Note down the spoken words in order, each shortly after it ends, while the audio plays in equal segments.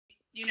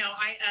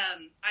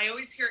I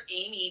always hear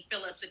Amy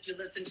Phillips, if you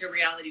listen to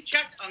Reality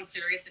Check on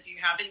Sirius, if you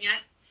haven't yet,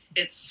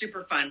 it's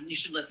super fun. You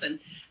should listen.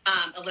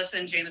 Alyssa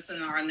and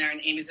Jameson are on there,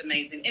 and Amy's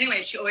amazing.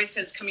 Anyway, she always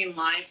says coming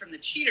live from the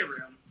cheetah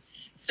room.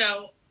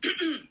 So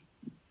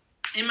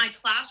in my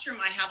classroom,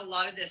 I have a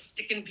lot of this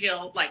stick and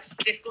peel, like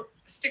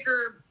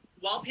sticker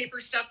wallpaper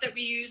stuff that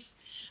we use.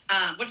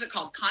 What is it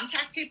called?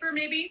 Contact paper,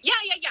 maybe? Yeah.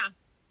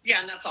 Yeah,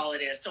 and that's all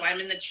it is. So I'm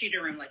in the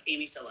cheetah room like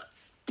Amy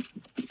Phillips.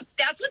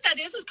 That's what that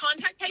is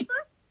contact paper?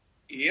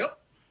 Yep.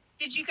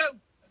 Did you go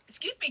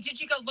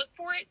look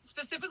for it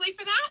specifically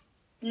for that?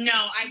 No,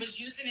 I was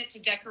using it to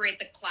decorate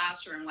the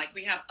classroom. Like,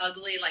 we have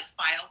ugly, like,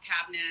 file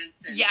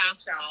cabinets and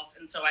shelves,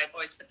 and so I've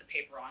always put the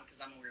paper on because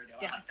I'm a weirdo.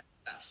 Yeah. I like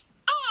that stuff.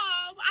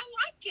 Oh, I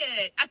like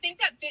it. I think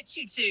that fits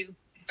you, too,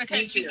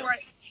 because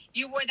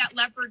you wore that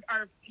leopard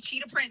or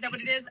cheetah print, is that what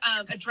it is?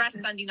 A dress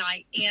Sunday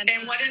night. And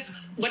what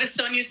does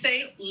Sonia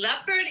say?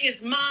 Leopard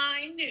is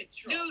my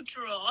neutral.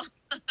 Neutral.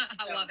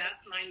 I love it.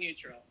 That's my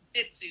neutral.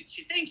 It suits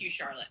you. Thank you,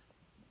 Charlotte.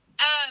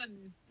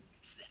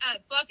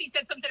 Fluffy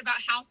said something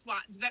about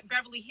Housewives,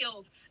 Beverly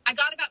Hills. I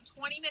got about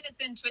 20 minutes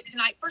into it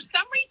tonight. For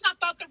some reason, I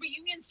thought the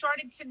reunion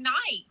started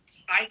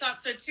tonight. I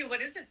thought so too.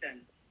 What is it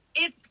then?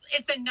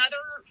 It's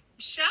another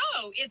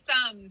show. It's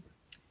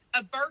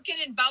a Birkin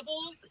and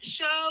Bubbles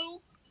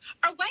show.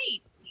 Or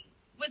wait,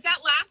 was that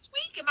last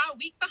week? Am I a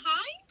week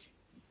behind?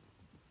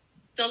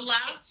 The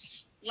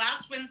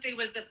last Wednesday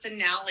was the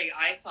finale,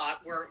 I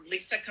thought, where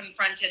Lisa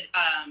confronted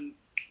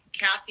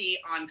Kathy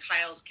on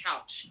Kyle's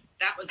couch.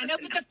 That was. I know,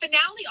 but the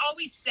finale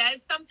always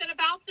says something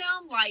about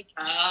them, like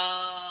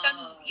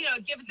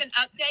it gives an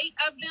update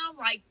of them,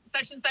 like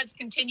such and such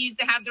continues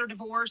to have their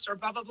divorce or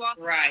blah blah blah.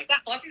 Right.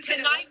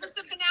 Tonight was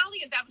the finale.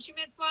 Is that what you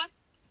meant, Fluff?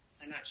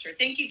 I'm not sure.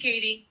 Thank you,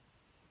 Katie.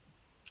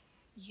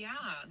 Yeah.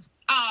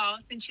 Oh,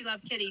 since you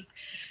love kitties.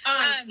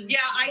 I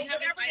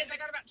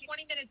got about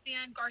 20 minutes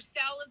in.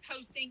 Garcelle is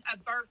hosting a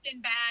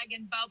Birkin bag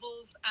and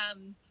Bubbles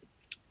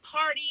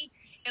party.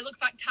 It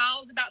looks like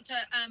Kyle's about to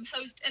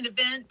host an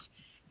event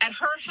at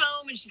her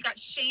home, and she's got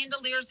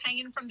chandeliers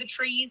hanging from the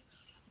trees.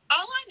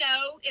 All I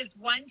know is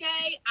one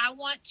day I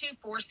want to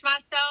force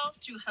myself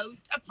to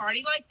host a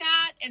party like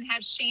that and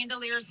have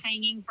chandeliers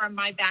hanging from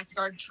my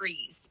backyard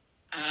trees.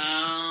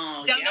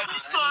 Oh, Don't know what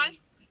it costs.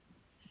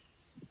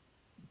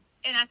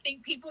 And I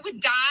think people would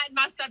die in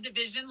my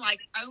subdivision like,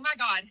 oh, my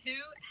God, who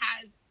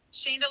has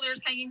chandeliers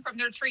hanging from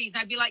their trees?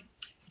 I'd be like,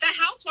 the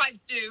housewives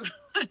do.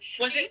 Do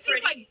you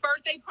think like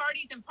birthday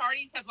parties and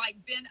parties have like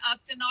been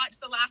up to notch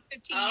the last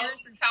 15 years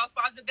since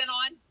housewives have been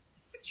on?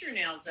 Put your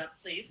nails up,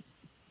 please.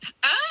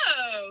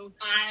 Oh.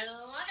 I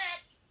love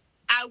it.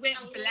 I went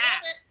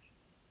black.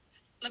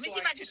 Let me see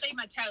if I can show you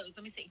my toes.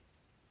 Let me see.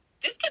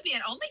 This could be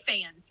an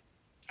OnlyFans.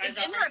 Is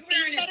in there a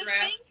feet fetish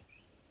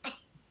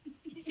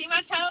thing? See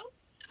my toe?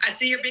 I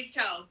see your big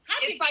toe.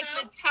 It's like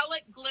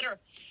metallic glitter.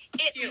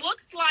 It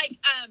looks like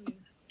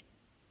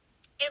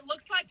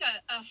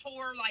a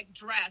whore like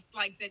dress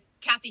like that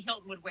Kathy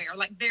Hilton would wear,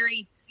 like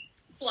very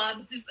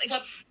club, just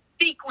like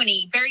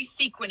sequiny, very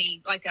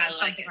sequiny, like a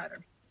something or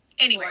other.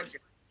 Anyway,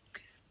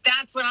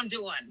 that's what I'm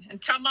doing.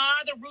 And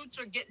tomorrow the roots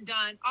are getting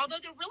done, although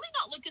they're really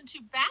not looking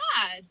too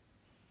bad.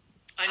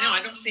 I know.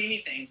 I don't see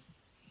anything.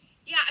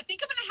 Yeah, I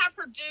think I'm gonna have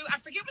her do. I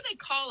forget what they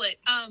call it.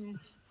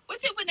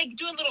 What's it when they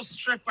do a little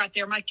strip right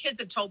there? My kids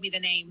have told me the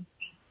name.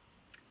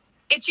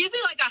 It's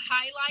usually like a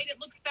highlight. It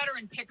looks better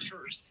in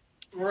pictures.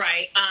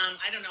 Right.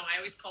 I don't know. I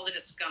always called it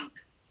a skunk.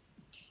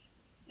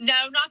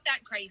 No, not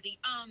that crazy.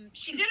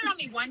 She did it on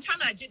me one time,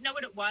 and I didn't know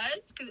what it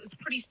was because it was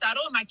pretty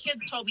subtle, and my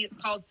kids told me it's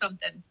called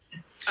something.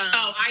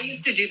 I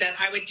used to do that.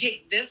 I would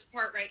take this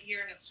part right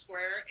here in a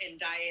square and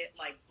dye it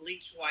like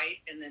bleach white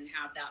and then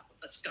have that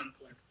a skunk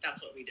look.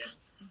 That's what we did.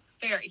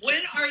 Very cute.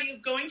 When are you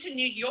going to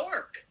New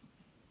York?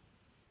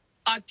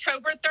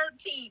 October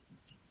 13th.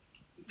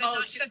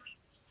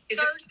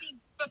 Thursday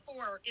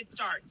before it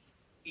starts.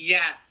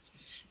 Yes.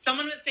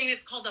 Someone was saying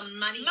it's called a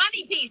money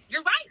piece.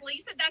 You're right,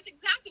 Lisa. That's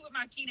exactly what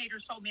my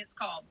teenagers told me it's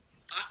called.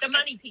 The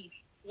money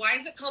piece. Why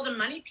is it called a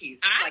money piece?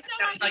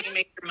 That's how you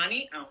make your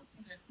money? Oh,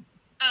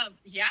 okay.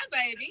 Yeah,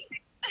 baby.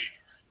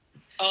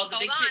 Oh, the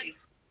big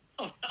piece.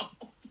 Oh, no.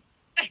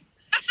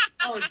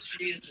 Oh,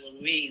 jeez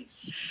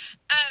Louise.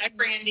 Hi,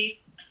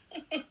 Brandy.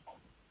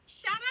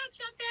 Shout out,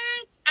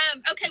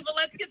 Chumpets. Okay, well,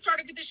 let's get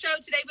started with the show.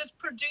 Today was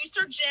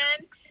producer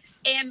Jen,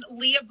 and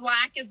Lea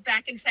Black is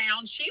back in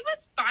town. She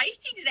was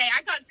feisty today.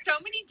 I got so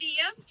many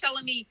DMs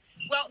telling me,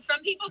 well,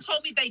 some people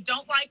told me they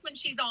don't like when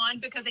she's on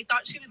because they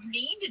thought she was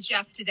mean to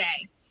Jeff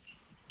today.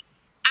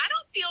 I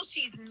don't feel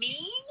she's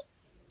mean,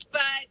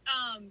 but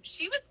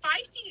she was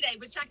feisty today,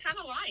 which I kind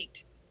of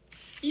liked.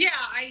 Yeah,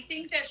 I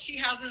think that she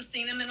hasn't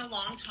seen him in a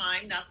long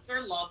time. That's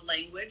their love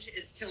language,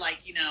 is to like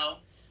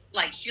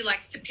she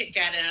likes to pick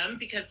at him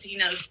because she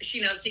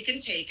knows he can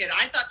take it.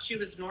 I thought she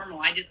was normal.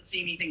 I didn't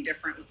see anything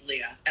different with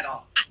Lea at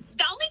all.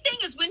 The only thing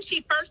is when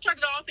she first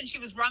started off and she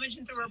was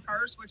rummaging through her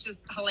purse, which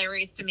is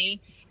hilarious to me.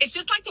 It's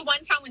just like the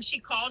one time when she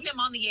called him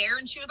on the air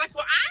and she was like,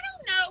 well, I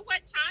don't know what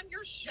time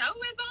your show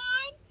is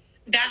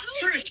on. That's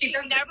true. She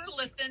never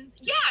listens.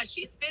 Yeah,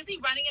 she's busy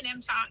running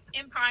an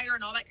empire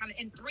and all that kind of,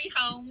 in 3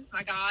 homes.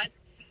 My God.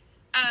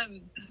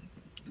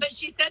 But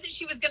she said that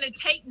she was going to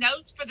take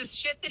notes for the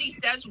shit that he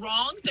says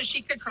wrong so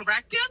she could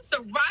correct him. So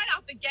right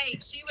out the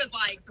gate, she was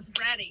like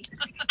ready.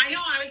 I know.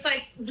 I was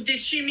like, did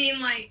she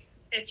mean like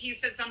if he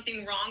said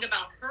something wrong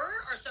about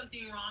her or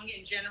something wrong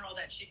in general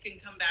that she can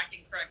come back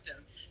and correct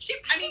him?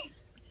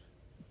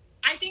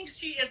 I think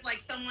she is like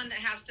someone that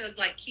has to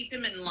like keep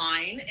him in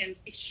line, and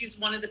she's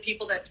one of the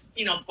people that,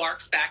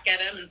 barks back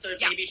at him, and so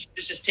maybe she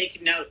was just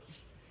taking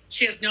notes.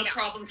 She has no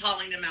problem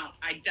calling him out.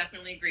 I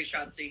definitely agree,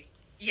 Shotzi.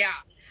 Yeah.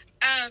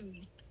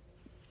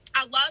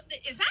 I love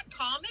that. Is that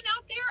common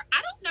out there?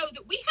 I don't know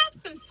that we have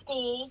some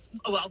schools.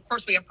 Well, of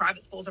course we have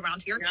private schools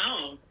around here.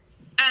 No.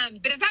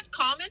 But is that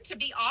common to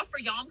be off for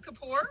Yom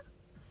Kippur?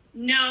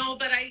 No,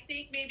 but I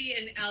think maybe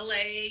in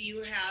LA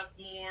you have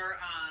more,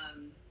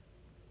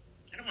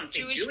 I don't want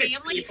to say Jewish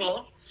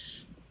people.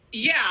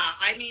 Yeah,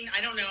 I mean,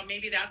 I don't know.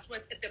 Maybe that's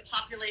what the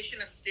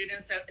population of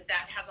students that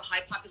has a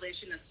high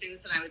population of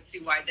students, and I would see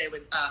why they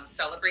would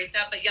celebrate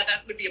that. But yeah,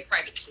 that would be a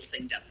private school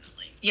thing,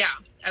 definitely. Yeah.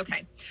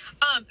 Okay.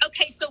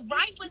 Okay. So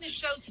right when the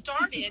show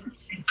started,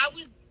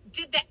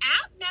 did the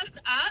app mess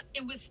up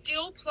and was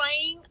still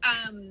playing?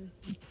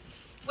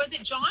 Was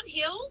it John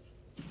Hill?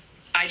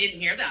 I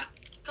didn't hear that.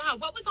 God,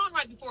 what was on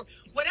right before?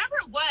 Whatever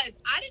it was,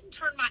 I didn't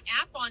turn my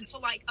app on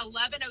till like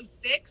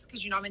 11:06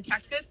 because I'm in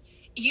Texas.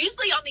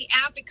 Usually on the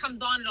app, it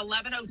comes on at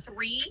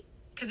 11:03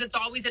 because it's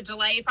always a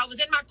delay. If I was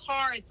in my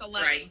car, it's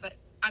 11, right. But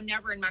I'm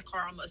never in my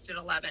car almost at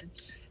 11.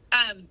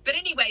 But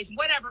anyways,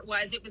 whatever it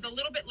was a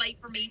little bit late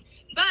for me.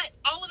 But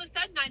all of a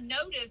sudden I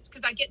noticed,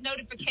 because I get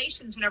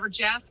notifications whenever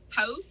Jeff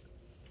posts,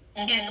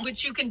 and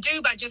which you can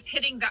do by just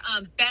hitting the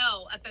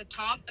bell at the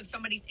top of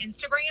somebody's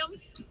Instagram.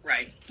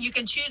 Right. You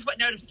can choose what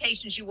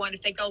notifications you want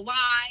if they go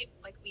live,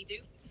 like we do,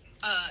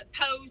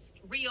 post,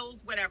 reels,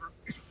 whatever.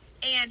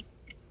 And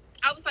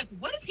I was like,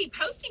 what is he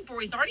posting for?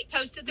 He's already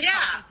posted the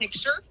coffee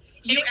picture.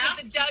 And it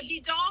was a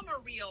Dougie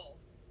Dahmer reel.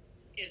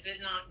 Is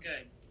it not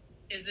good?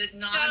 Is it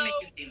not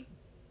amazing?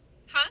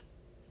 Huh?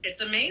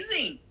 It's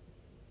amazing.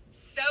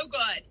 So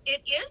good.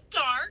 It is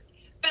dark,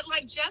 but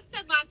like Jeff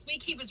said last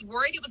week, he was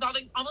worried it was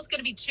almost going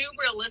to be too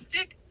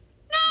realistic.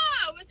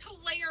 No, it was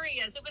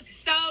hilarious. It was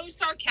so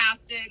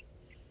sarcastic.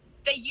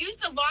 They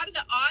used a lot of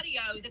the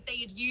audio that they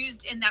had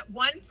used in that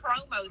one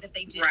promo that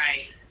they did.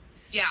 Right.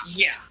 Yeah.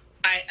 Yeah.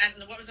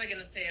 And what was I going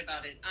to say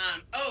about it?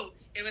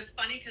 It was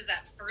funny because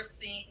that first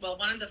scene,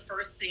 one of the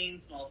first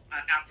scenes,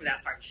 after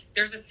that part,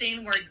 there's a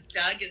scene where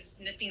Doug is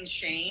sniffing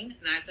Shane,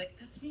 and I was like,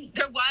 that's me.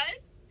 There was?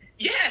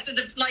 Yes.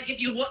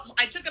 Yeah,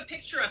 I took a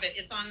picture of it.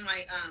 It's on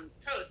my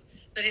post,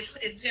 but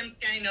it's him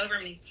standing over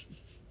him and he's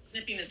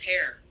sniffing his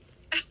hair.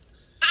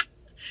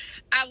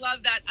 I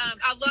love that.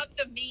 I love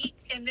the meat.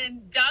 And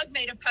then Doug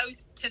made a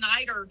post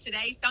tonight or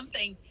today,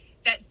 something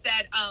that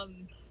said,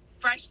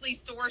 freshly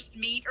sourced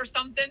meat or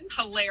something.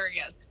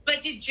 Hilarious.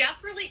 But did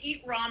Jeff really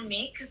eat raw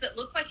meat? Because it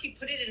looked like he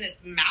put it in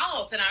his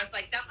mouth. And I was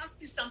like, that must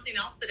be something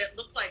else. But it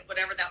looked like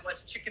whatever that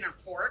was, chicken or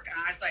pork. And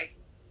I was like,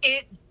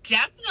 it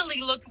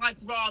definitely looked like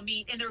raw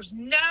meat. And there's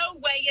no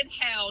way in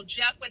hell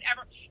Jeff would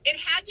ever. It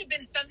had to have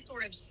been some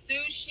sort of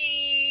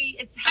sushi.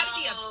 It had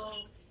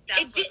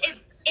to be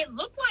it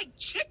looked like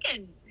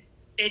chicken.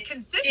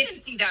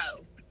 Consistency,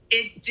 though.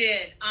 It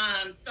did.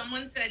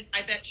 Someone said,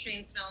 I bet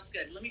Shane smells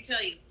good. Let me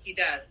tell you, he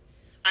does.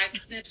 I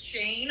sniffed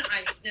Shane,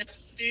 I sniffed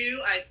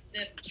Stu, I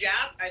sniffed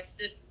Jeff, I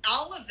sniffed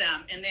all of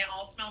them, and they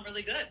all smell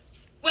really good.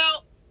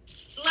 Well,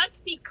 let's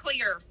be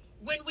clear.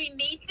 When we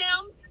meet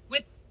them,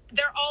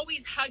 they're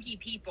always huggy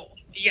people.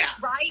 Yeah.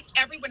 Right?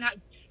 Everyone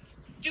hugs.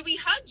 Do we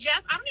hug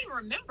Jeff? I don't even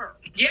remember.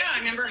 Yeah, I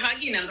remember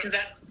hugging him because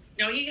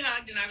he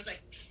hugged, and I was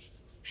like.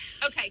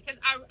 Okay, because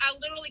I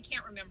literally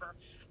can't remember.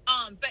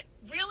 But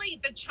really,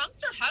 the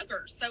chunks are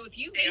huggers. So if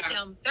you meet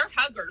them, they're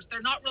huggers.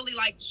 They're not really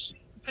like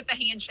put the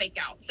handshake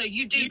out. So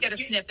you get a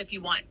sniff if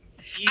you want.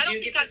 I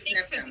don't think I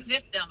think to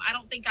sniff them. I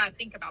don't think I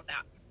think about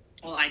that.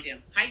 Well, I do.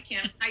 Hi,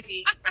 Kim. Hi,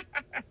 Dee.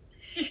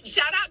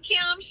 Shout out,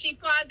 Kim. She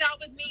flies out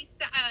with me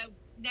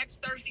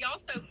next Thursday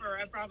also for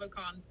a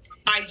BravoCon.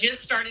 I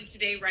just started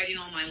today writing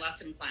all my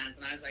lesson plans,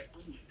 and I was like, oh,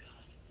 my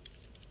God.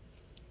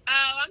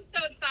 Oh, I'm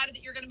so excited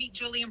that you're going to meet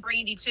Julie and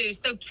Brandy, too.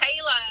 So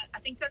Kayla, I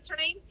think that's her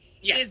name,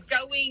 is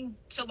going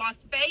to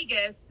Las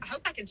Vegas. I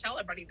hope I can tell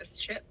everybody this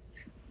shit.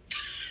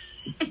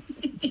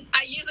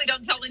 I usually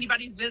don't tell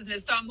anybody's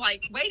business, so I'm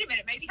like, wait a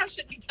minute, maybe I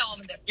shouldn't be telling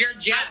them this. You're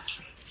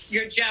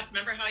Jeff.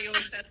 Remember how you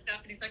always said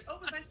stuff? And he's like, oh,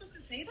 was I supposed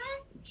to say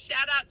that?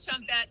 Shout out,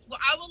 Chumpettes. Well,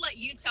 I will let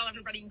you tell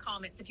everybody in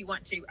comments if you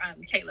want to.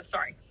 Kayla,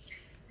 sorry.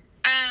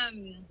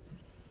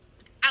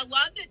 I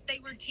love that they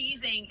were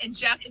teasing, and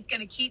Jeff is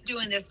going to keep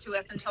doing this to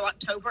us until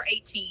October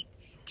 18th,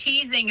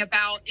 teasing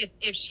about if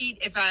he's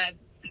going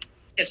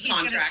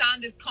to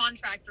sign this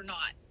contract or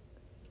not.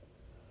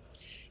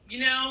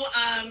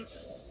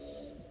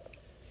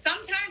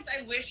 Sometimes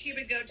I wish he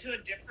would go to a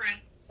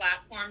different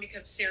platform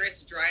because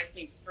Sirius drives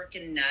me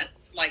freaking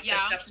nuts. Like the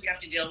stuff you have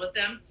to deal with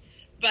them.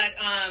 But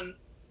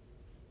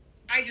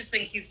I just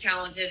think he's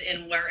talented,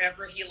 and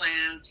wherever he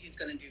lands, he's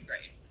going to do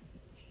great.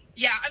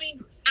 Yeah, I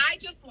mean, I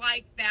just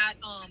like that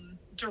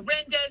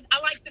Dorinda's. I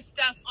like the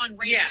stuff on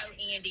Radio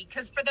Andy,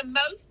 because for the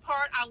most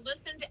part, I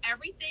listen to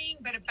everything,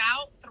 but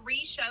about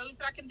 3 shows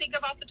that I can think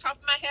of off the top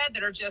of my head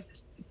that are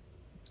just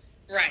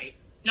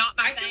not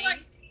my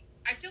thing.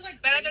 I feel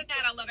like. But other than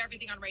that, I love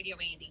everything on Radio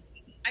Andy.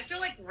 I feel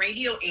like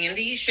Radio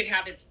Andy should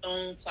have its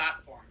own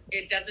platform.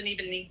 It doesn't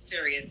even need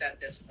Sirius at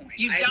this point.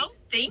 You don't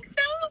think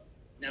so?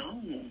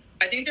 No.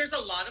 I think there's a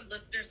lot of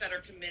listeners that are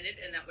committed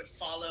and that would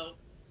follow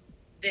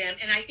them.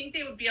 And I think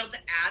they would be able to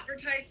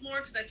advertise more,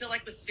 because I feel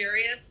like with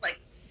Sirius, like,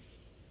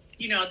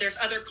 you know, there's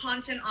other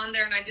content on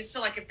there. And I just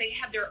feel like if they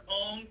had their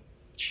own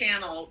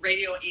channel,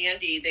 Radio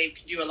Andy, they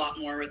could do a lot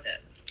more with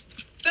it.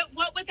 But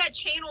what would that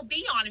channel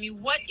be on? I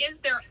mean, what is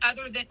there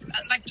other than,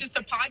 like, just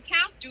a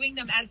podcast, doing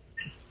them as...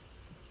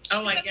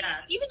 Oh, my God.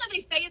 Even though they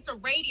say it's a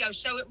radio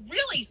show, it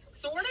really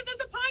sort of is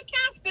a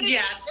podcast, but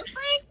it's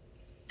different.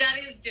 That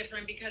is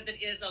different because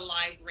it is a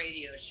live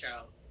radio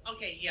show.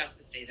 Okay, he has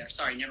to stay there.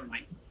 Sorry, never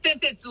mind. Since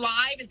it's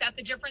live, is that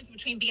the difference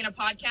between being a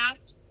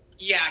podcast?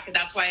 Yeah, because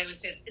that's why it was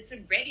just, it's a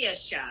radio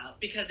show,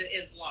 because it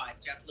is live.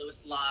 Jeff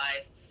Lewis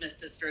live, Smith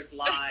Sisters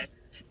live.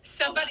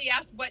 Somebody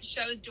asked, what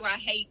shows do I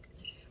hate?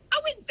 I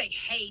wouldn't say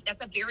hate.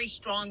 That's a very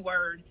strong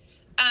word.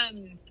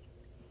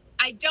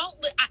 I don't,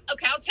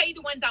 okay, I'll tell you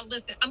the ones I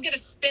listen. I'm going to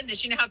spin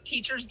this. You know how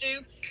teachers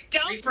do?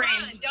 Don't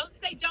run. Don't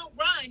say don't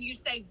run. You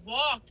say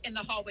walk in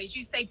the hallways.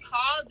 You say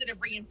positive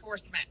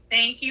reinforcement.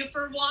 Thank you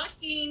for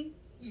walking.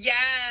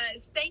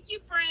 Yes. Thank you,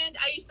 friend.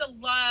 I used to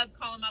love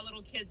calling my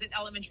little kids at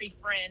elementary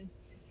friend.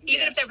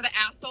 Even if they were the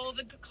asshole of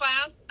the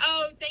class.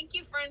 Oh, thank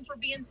you, friend, for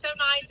being so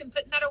nice and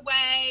putting that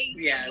away.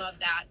 Yes. I love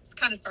that. It's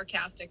kind of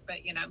sarcastic,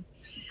 but, you know.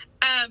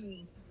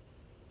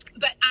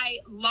 But I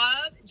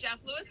love Jeff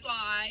Lewis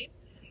Live.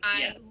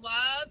 I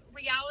love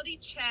Reality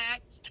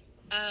Checked.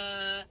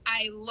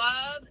 I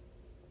love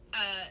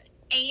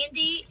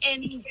Andy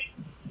and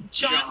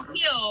John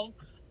Hill,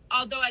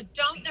 although I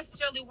don't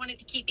necessarily want it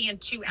to keep me in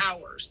 2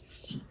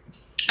 hours.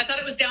 I thought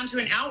it was down to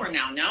an hour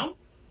now, no?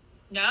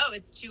 No,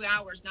 it's 2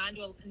 hours, 9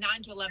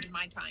 to 11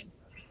 my time.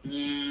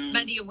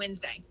 Monday and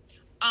Wednesday.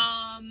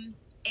 And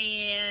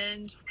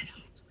what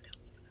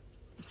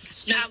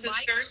else? I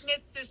like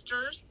Smith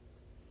Sisters.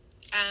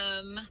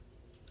 I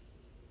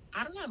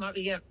don't know, it might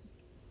be a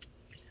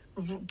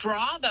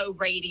Bravo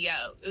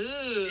Radio.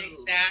 Ooh.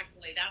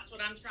 Exactly. That's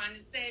what I'm trying to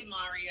say,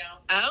 Mario.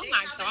 Oh,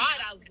 my God.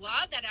 I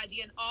love that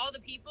idea. And all the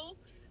people.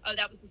 Oh,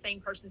 that was the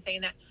same person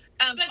saying that.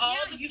 But all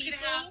the people.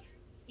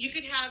 You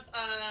could have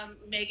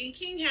Megan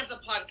King has a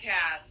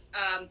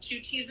podcast. 2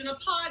 T's in a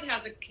Pod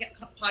has a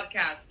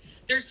podcast.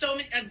 There's so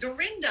many.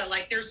 Dorinda,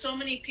 like, there's so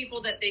many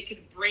people that they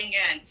could bring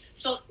in.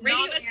 So,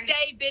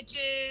 Namaste,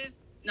 bitches.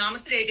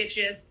 Namaste,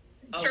 bitches.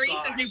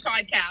 Teresa's new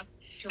podcast.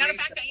 Matter of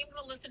fact, I am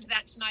going to listen to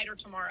that tonight or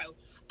tomorrow.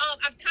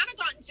 I've kind of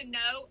gotten to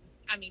know,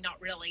 I mean, not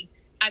really.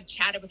 I've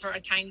chatted with her a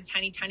tiny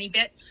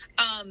bit.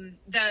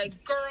 The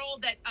girl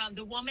that,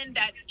 the woman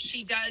that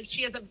she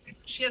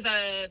has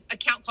a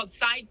account called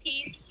Side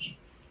Piece.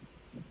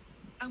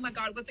 Oh my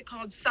God, what's it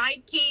called?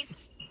 Side Piece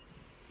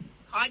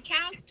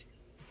Podcast?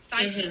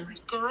 Side Piece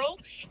Girl.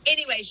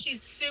 Anyway,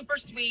 she's super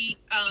sweet.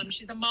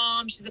 She's a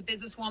mom. She's a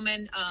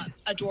businesswoman.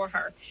 Adore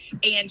her.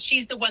 And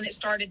she's the one that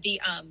started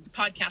the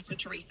podcast with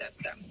Teresa.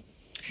 So.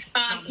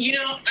 You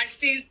know, I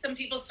see some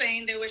people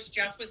saying they wish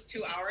Jeff was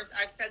 2 hours.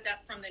 I've said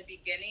that from the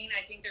beginning.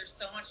 I think there's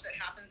so much that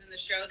happens in the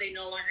show. They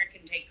no longer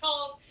can take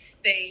calls.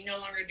 They no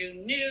longer do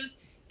news.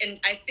 And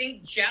I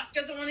think Jeff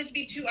doesn't want it to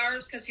be 2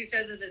 hours because he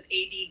says of his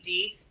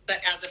ADD.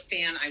 But as a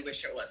fan, I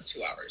wish it was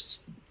 2 hours.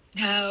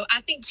 No,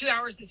 I think 2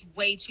 hours is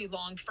way too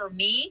long for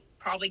me,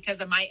 probably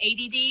because of my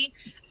ADD.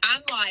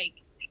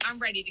 I'm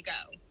ready to go.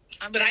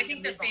 But I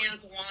think the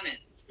fans want it.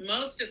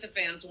 Most of the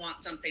fans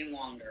want something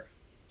longer.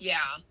 Yeah.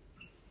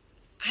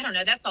 I don't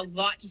know. That's a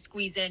lot to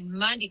squeeze in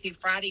Monday through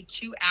Friday,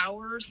 2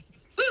 hours.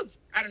 Whew.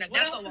 I don't know.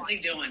 What else is he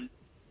doing?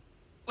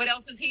 What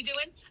else is he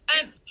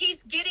doing?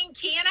 He's getting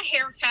Kian a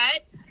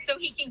haircut so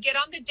he can get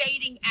on the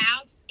dating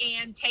apps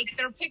and take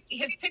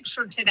his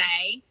picture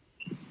today.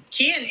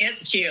 Kian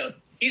is cute.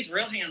 He's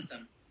real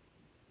handsome.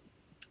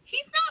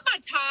 He's not my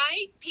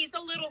type. He's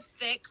a little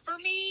thick for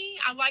me.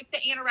 I like the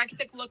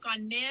anorexic look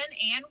on men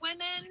and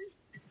women.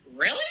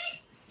 Really?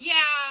 Yeah.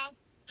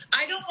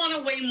 I don't want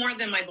to weigh more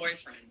than my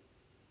boyfriend.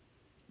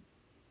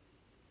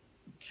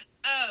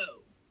 Oh.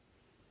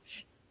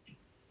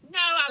 No,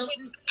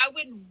 I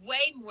wouldn't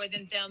weigh more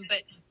than them,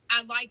 but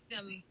I like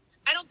them.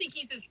 I don't think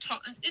he's as tall.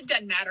 It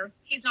doesn't matter.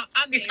 He's not.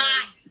 I'm married.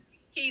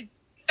 He's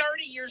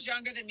 30 years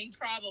younger than me,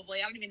 probably.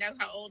 I don't even know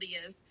how old he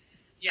is.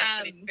 Yes,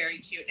 but he's very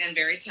cute and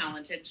very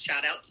talented.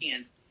 Shout out,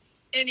 Kian.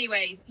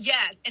 Anyways,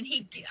 yes, and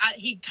he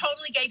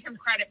totally gave him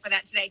credit for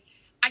that today.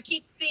 I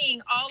keep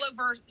seeing all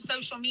over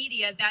social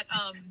media that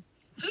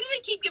who do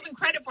they keep giving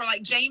credit for?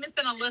 Like Jameis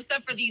and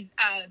Alyssa for these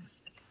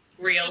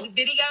Reels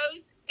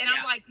videos. And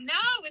I'm like, no,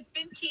 it's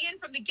been Kian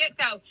from the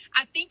get-go.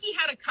 I think he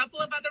had a couple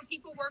of other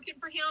people working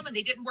for him, and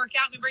they didn't work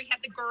out. Remember, he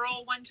had the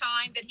girl one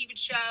time that he would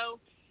show.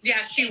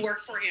 Yeah, she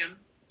worked for him.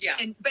 Yeah.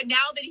 But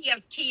now that he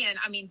has Kian,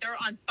 I mean, they're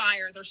on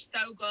fire. They're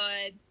so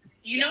good.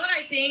 You know what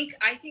I think?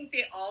 I think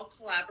they all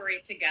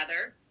collaborate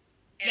together.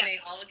 And they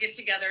all get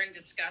together and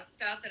discuss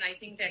stuff. And I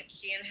think that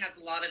Ken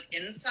has a lot of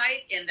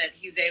insight in that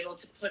he's able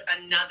to put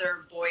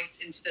another voice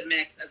into the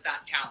mix of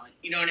that talent.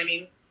 You know what I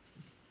mean?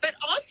 But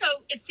also,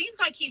 it seems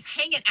like he's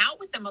hanging out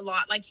with them a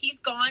lot. Like, he's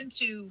gone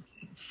to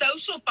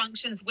social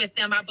functions with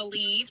them, I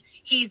believe.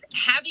 He's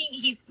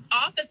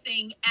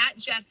officing at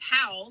Jeff's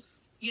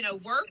house, you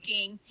know,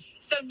 working.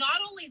 So not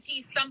only is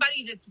he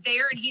somebody that's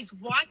there and he's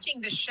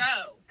watching the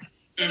show.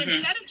 So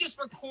instead of just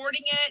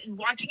recording it and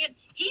watching it,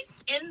 he's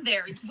in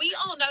there. We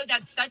all know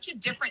that's such a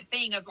different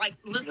thing of like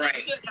listening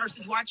to it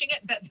versus watching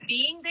it, but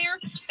being there,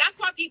 that's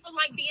why people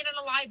like being in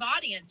a live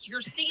audience. You're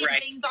seeing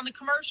things on the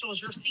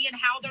commercials. You're seeing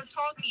how they're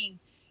talking.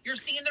 You're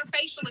seeing their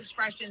facial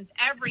expressions,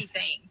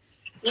 everything.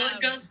 Well, it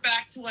goes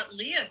back to what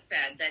Leah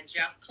said, that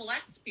Jeff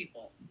collects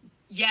people.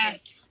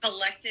 Yes. He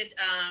collected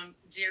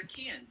Dear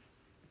Ken.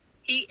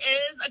 He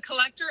is a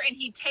collector, and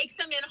he takes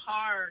them in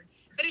hard.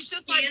 But it's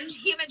just like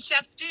him and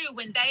Chef Stu,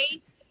 when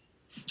they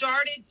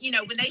started, you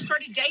know, when they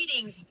started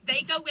dating,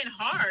 they go in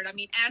hard. I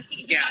mean, as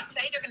he not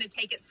say they're going to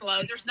take it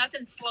slow. There's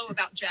nothing slow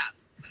about Jeff.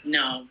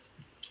 No.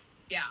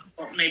 Yeah.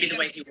 Or maybe the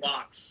way he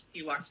walks.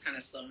 He walks kind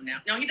of slow now.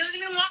 No, he doesn't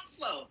even walk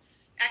slow.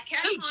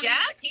 Who,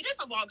 Jeff? He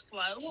doesn't walk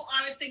slow. Well,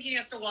 I was thinking he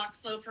has to walk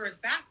slow for his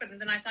back, but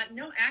then I thought,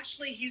 no,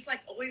 actually, he's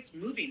like always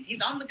moving.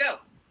 He's on the go.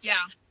 Yeah,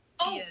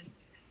 he is.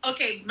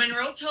 Okay,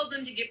 Monroe told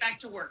them to get back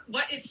to work.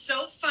 What is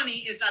so funny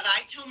is that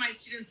I tell my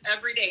students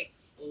every day,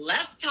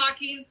 less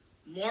talking,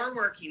 more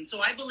working. So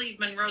I believe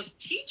Monroe's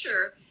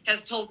teacher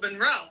has told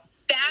Monroe,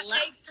 that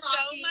makes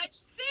talking, so much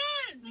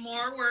sense.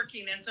 More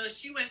working. And so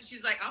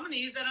she's like, I'm going to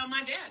use that on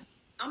my dad.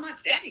 On my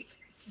daddy.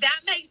 That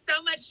makes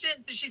so much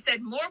sense. So she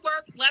said, more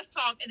work, less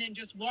talk, and then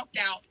just walked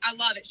out. I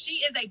love it.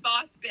 She is a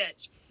boss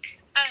bitch.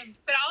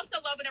 But I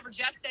also love whenever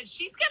Jeff said,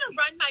 she's going to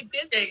run my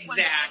business one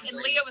day. And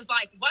Leah was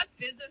like, what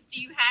business do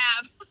you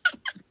have?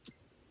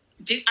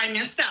 I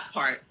missed that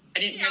part. I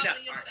didn't hear that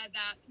Leah part. Said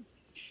that.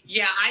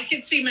 Yeah, I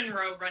could see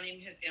Monroe running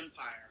his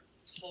empire.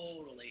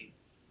 Totally.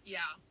 Yeah.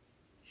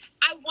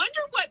 I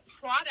wonder what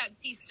products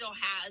he still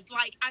has.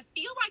 Like, I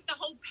feel like the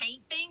whole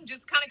paint thing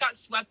just kind of got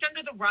swept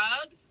under the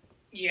rug.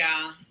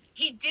 Yeah.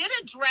 He did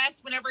address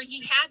whenever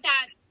he had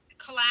that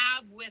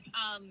collab with,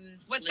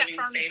 what's Living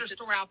that furniture Spaces.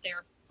 store out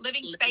there?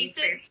 Living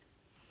Spaces.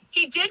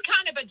 He did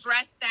kind of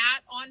address that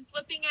on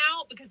Flipping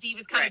Out because he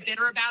was kind of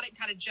bitter about it,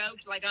 kind of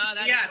joked like, oh,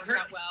 that didn't work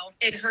out well.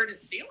 It hurt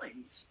his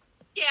feelings.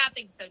 Yeah, I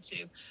think so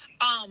too.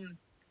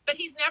 But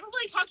he's never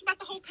really talked about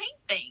the whole paint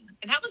thing.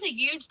 And that was a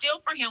huge deal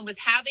for him, was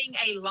having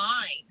a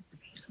line.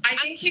 I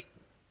think he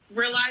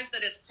realized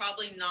that it's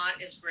probably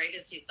not as great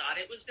as he thought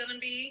it was going to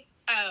be.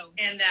 Oh.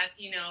 And that,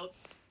 you know,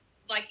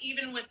 like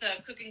even with the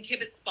Cooking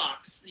Kibitz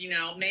box, you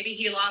know, maybe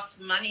he lost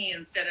money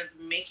instead of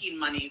making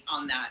money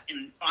on that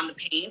and on the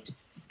paint.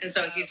 And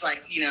so he's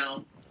like, you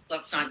know,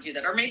 let's not do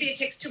that. Or maybe it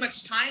takes too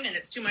much time and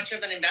it's too much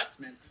of an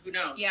investment. Who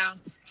knows? Yeah.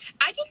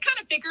 I just kind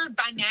of figured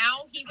by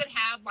now he would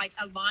have like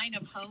a line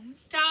of home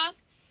stuff,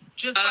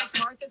 just like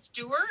Martha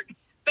Stewart.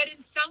 But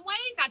in some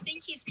ways, I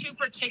think he's too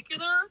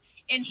particular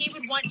and he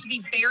would want to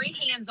be very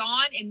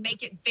hands-on and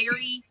make it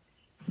very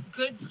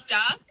good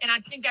stuff. And I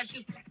think that's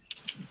just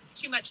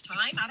too much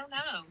time. I don't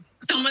know.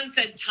 Someone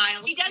said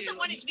tile. He doesn't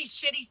want it to be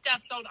shitty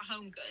stuff sold at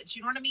Home Goods.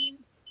 You know what I mean?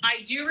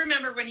 I do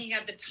remember when he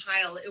had the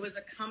tile. It was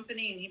a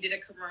company and he did a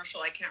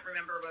commercial. I can't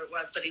remember what it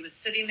was, but he was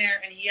sitting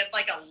there and he had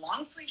like a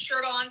long sleeve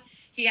shirt on.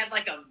 He had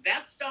like a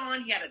vest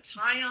on. He had a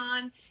tie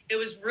on. It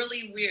was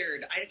really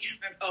weird. I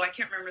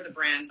can't remember the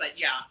brand, but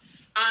yeah.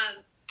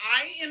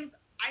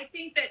 I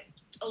think that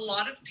a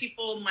lot of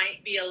people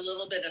might be a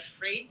little bit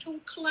afraid to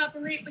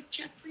collaborate with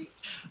Jeffrey.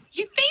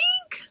 You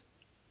think?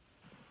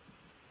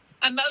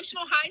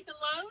 Emotional highs and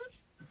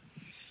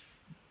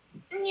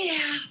lows?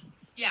 Yeah.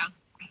 Yeah.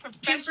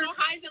 Professional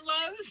highs and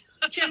lows?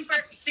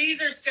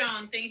 Caesar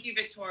Stone. Thank you,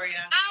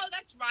 Victoria. Oh,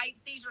 that's right.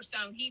 Caesar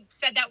Stone. He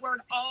said that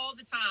word all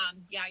the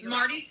time. Yeah, you're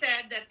Marty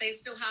said that they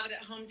still have it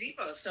at Home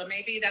Depot, so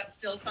maybe that's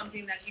still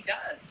something that he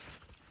does.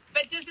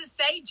 But does it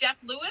say Jeff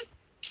Lewis?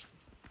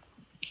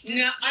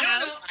 No, I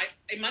don't know.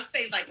 I must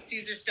say like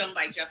Caesar Stone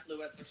by Jeff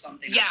Lewis or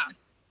something. Yeah.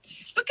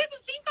 Because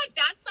it seems like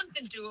that's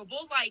something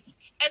doable. Like,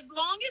 as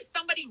long as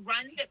somebody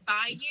runs it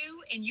by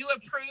you and you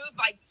approve,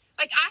 like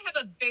I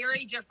have a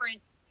very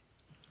different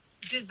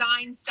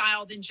design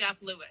style than Jeff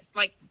Lewis.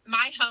 Like,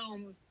 my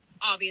home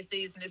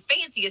obviously isn't as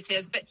fancy as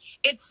his, but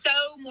it's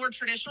so more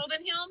traditional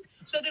than him.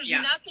 So there's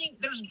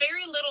there's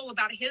very little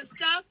about his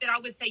stuff that I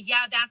would say,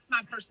 yeah, that's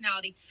my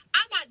personality. I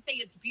might say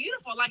it's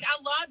beautiful. Like,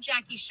 I love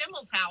Jackie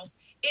Schimmel's house.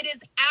 It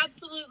is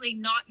absolutely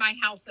not my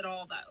house at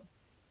all, though.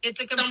 It's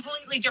a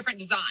completely different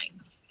design.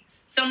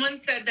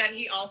 Someone said that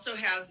he also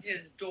has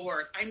his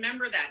doors. I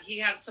remember that. He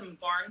had some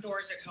barn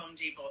doors at Home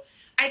Depot.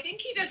 I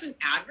think he doesn't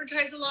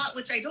advertise a lot,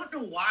 which I don't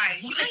know why.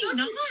 Why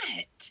not?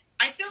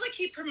 I feel like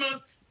he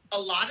promotes a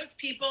lot of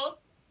people,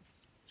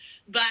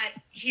 but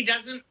he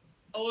doesn't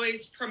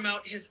always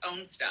promote his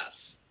own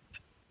stuff.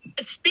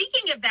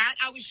 Speaking of that,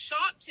 I was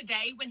shocked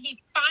today when he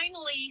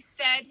finally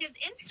said his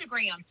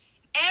Instagram.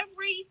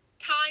 Every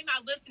time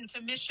I listen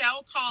to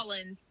Michelle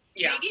Collins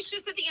Yeah. Maybe it's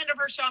just at the end of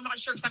her show. I'm not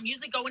sure because I'm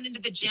usually going into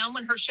the gym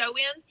when her show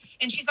ends.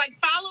 And she's like,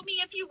 follow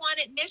me if you want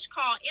it.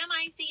 Mishcall,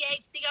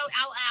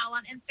 Michcoll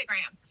on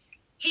Instagram.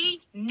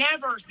 He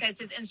never says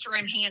his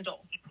Instagram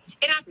handle.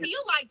 And I feel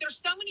like there's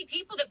so many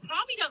people that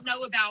probably don't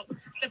know about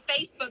the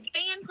Facebook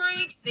fan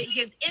groups,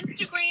 his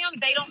Instagram.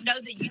 They don't know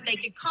that they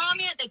could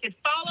comment, they could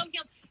follow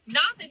him.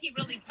 Not that he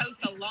really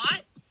posts a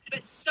lot,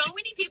 but so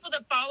many people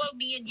that follow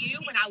me and you,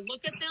 when I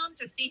look at them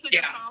to see who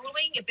they're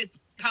following, if it's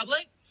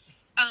public,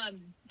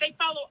 they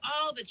follow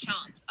all the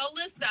chumps.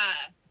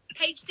 Alyssa,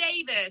 Paige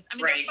Davis. I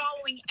mean, they're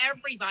following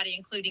everybody,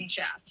 including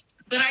Jeff.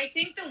 But I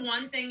think the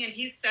one thing, and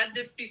he's said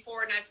this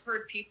before, and I've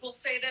heard people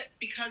say that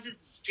because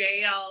it's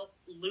JL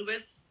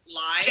Lewis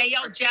Live.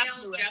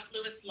 Jeff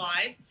Lewis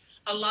Live.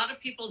 A lot of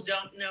people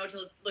don't know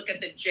to look at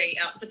the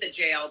JL, put the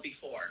JL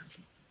before.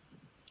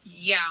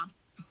 Yeah.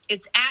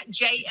 It's at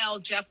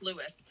JL Jeff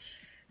Lewis.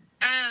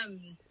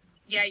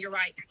 Yeah, you're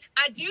right.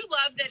 I do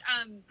love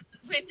that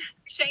when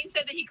Shane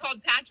said that he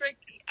called Patrick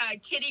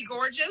Kitty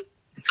Gorgeous.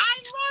 I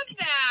love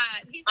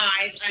that. He's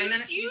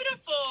like,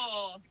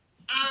 beautiful.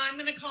 I'm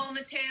going to call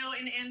Mateo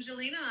and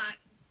Angelina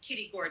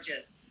Kitty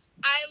Gorgeous.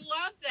 I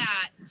love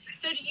that.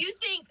 So do you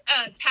think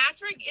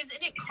Patrick,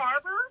 isn't it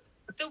Carver,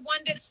 the one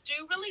that Stu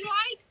really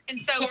likes? And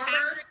so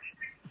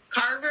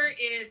Carver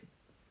is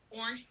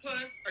Orange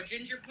Puss or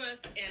Ginger Puss,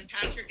 and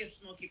Patrick is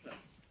Smoky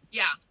Puss.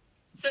 Yeah.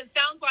 So it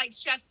sounds like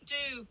Chef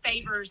Stu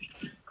favors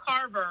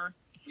Carver.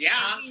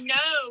 Yeah. And we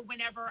know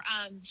whenever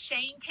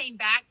Shane came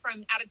back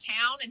from out of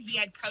town and he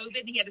had COVID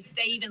and he had to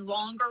stay even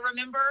longer,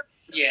 remember?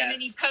 Yeah. And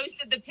then he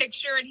posted the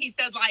picture and he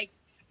said, like,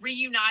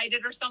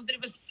 reunited or something.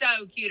 It was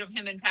so cute of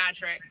him and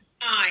Patrick.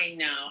 I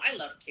know. I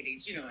love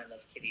kitties. You know I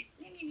love kitties.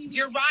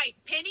 You're right.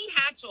 Penny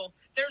Hatchell.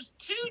 There's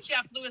 2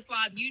 Jeff Lewis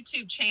Live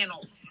YouTube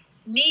channels.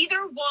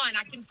 Neither one,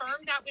 I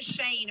confirmed that with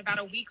Shane about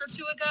a week or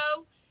 2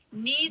 ago.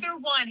 Neither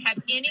one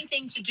have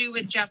anything to do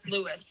with Jeff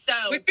Lewis.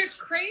 So, which is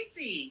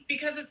crazy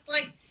because it's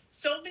like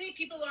so many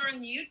people are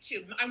on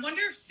YouTube. I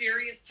wonder if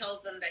Sirius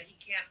tells them that he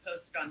can't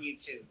post it on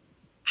YouTube.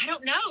 I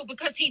don't know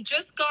because he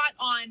just got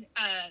on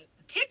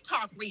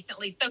TikTok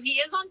recently. So he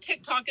is on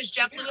TikTok as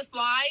Jeff Lewis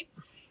Live.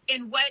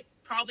 And what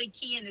probably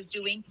Kian is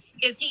doing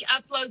is he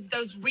uploads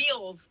those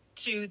reels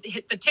to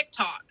the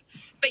TikTok.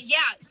 But yeah,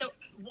 so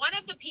one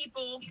of the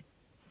people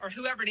or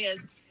whoever it is,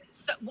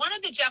 so one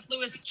of the Jeff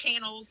Lewis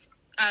channels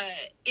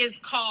is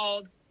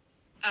called,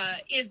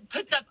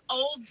 puts up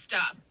old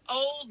stuff,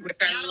 which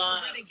I don't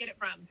know where they get it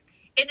from.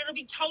 And it'll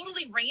be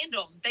totally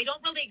random. They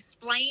don't really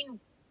explain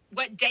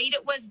what date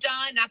it was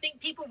done. I think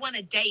people want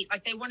a date,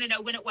 like they want to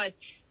know when it was.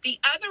 The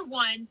other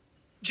one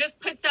just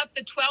puts up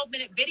the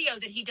 12-minute video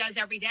that he does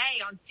every day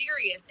on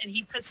Sirius, and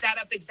he puts that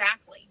up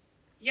exactly.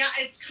 Yeah,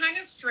 it's kind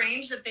of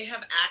strange that they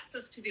have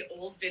access to the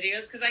old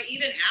videos, because I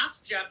even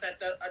asked Jeff at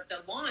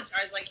the launch,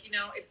 I was like,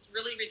 it's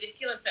really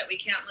ridiculous that we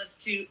can't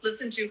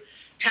listen to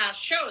past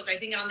shows. I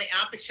think on the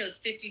app it shows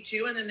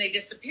 52, and then they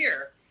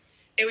disappear.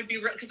 It would be,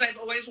 because I've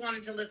always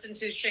wanted to listen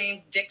to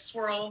Shane's Dick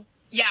Swirl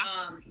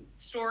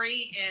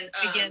story. And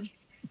again.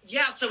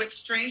 Yeah, so it's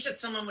strange that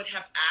someone would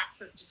have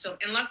access to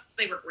unless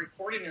they were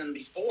recording them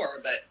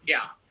before, but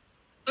yeah.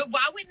 But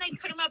why wouldn't they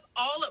put them up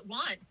all at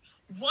once?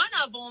 One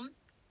of them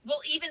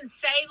will even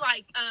say,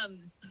 like,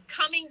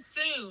 coming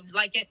soon,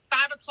 like at 5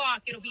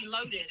 o'clock, it'll be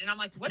loaded. And I'm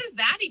like, what does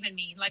that even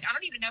mean? Like, I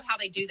don't even know how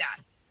they do that.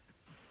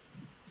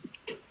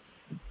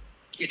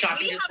 You're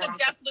talking we have a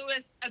Jeff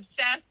Lewis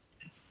obsessed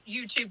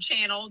YouTube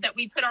channel that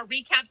we put our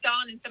recaps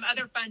on and some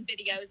other fun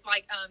videos,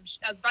 like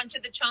a bunch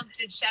of the chumps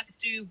did Chef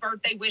Stu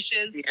birthday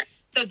wishes. Yeah.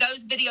 So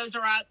those videos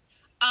are up.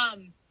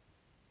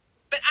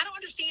 But I don't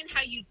understand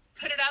how you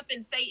put it up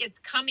and say it's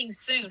coming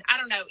soon. I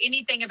don't know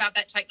anything about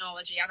that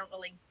technology. I don't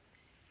really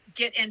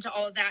get into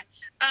all of that.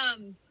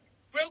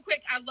 Real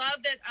quick, I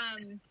love that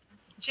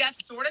Jeff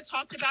sort of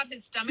talked about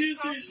his stomach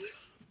problems.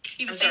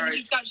 He was saying that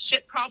he's got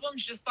shit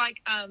problems, just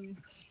like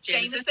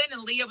Jameson,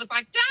 and Leah was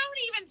like, don't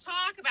even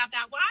talk about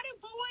that. Why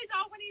do boys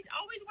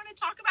always want to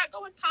talk about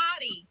going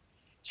potty?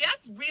 Jeff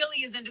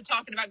really is into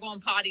talking about going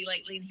potty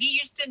lately, and he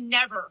used to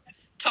never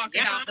talk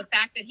about the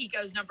fact that he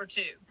goes number 2.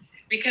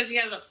 Because he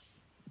has a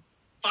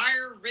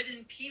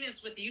fire-ridden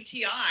penis with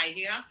UTI.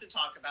 He has to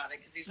talk about it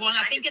because he's... Well,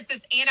 I think it's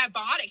this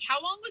antibiotic.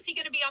 How long was he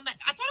going to be on that?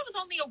 I thought it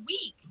was only a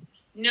week.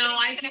 No,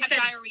 he said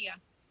diarrhea.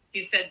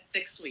 He said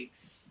 6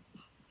 weeks.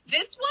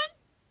 This one?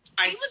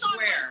 I he was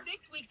swear. on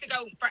 6 weeks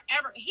ago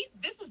forever.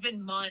 This has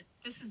been months.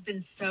 This has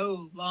been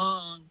so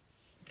long.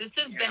 This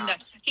has been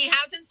he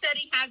hasn't said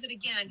he has it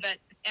again, but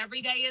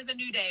every day is a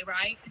new day,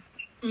 right?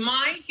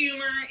 My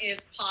humor is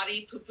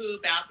potty, poo-poo,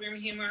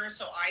 bathroom humor,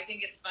 so I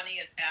think it's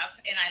funny as F.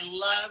 And I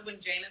love when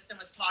Jameson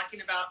was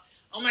talking about,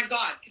 oh my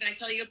God, can I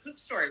tell you a poop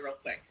story real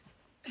quick?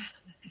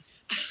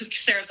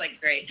 Sarah's like,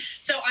 great.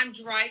 So I'm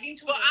driving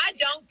to... Well, I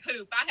don't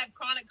poop. I have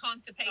chronic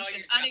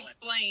constipation,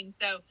 unexplained.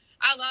 So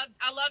I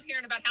love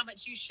hearing about how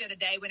much you shit a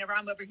day whenever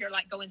I'm over here,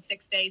 like going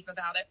 6 days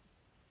without it.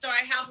 So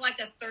I have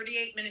like a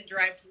 38-minute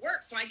drive to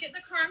work. So I get in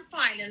the car, I'm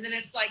fine. And then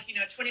it's like,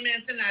 20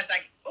 minutes in, and I was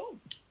like, oh,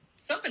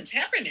 something's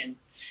happening.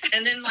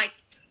 And then like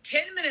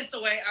 10 minutes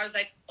away, I was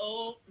like,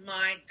 oh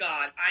my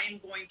God, I am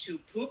going to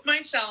poop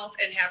myself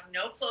and have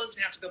no clothes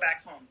and have to go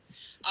back home.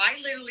 I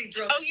literally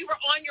drove. Oh, you were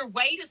on your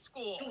way to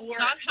school,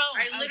 not home.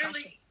 I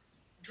literally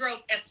drove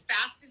as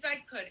fast as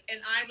I could,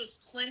 and I was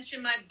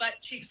clenching my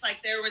butt cheeks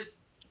like there was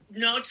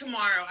no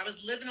tomorrow. I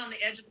was living on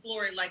the edge of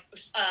glory, like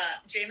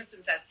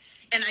Jameson says.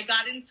 And I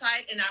got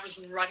inside, and I was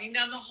running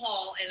down the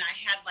hall, and I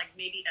had like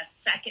maybe a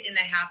second and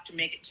a half to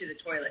make it to the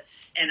toilet,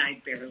 and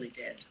I barely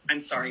did. I'm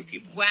sorry,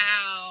 people.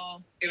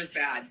 Wow. It was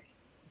bad.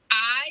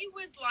 I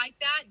was like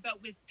that,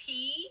 but with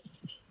pee.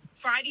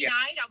 Friday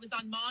night, I was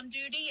on mom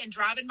duty and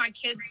driving my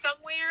kids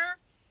somewhere,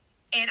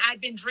 and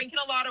I'd been drinking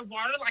a lot of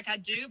water like I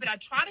do, but I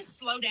try to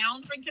slow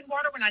down drinking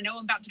water when I know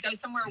I'm about to go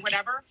somewhere or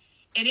whatever,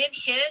 and it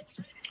hit.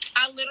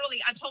 I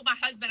told my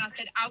husband, I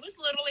said, I was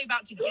literally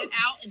about to get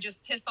out and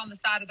just piss on the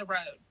side of the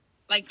road.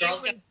 Like,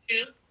 Girls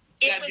it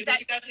was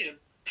that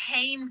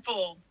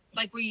painful,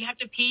 like where you have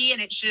to pee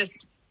and it's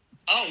just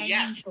painful.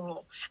 Yeah.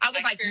 I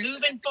was like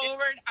moving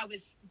forward. I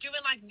was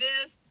doing like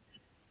this.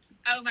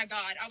 Oh my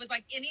God. I was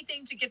like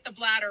anything to get the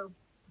bladder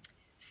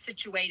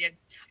situated.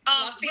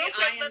 Lucky,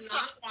 I am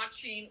not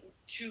watching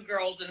Two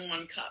Girls in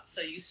One Cup, so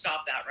you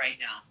stop that right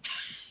now.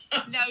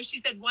 No, she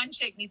said one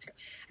chick needs her.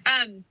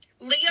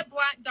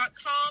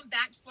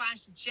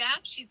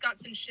 LeaBlack.com/Jeff. She's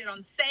got some shit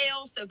on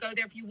sale, so go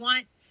there if you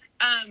want.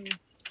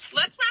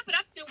 Let's wrap it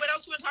up soon. What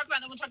else do you want to talk about?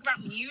 Then we'll talk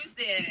about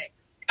music.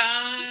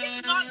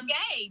 He's not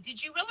gay.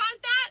 Did you realize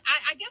that?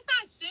 I guess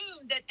I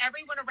assumed that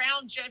everyone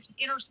around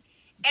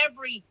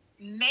every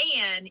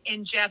man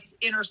in Jeff's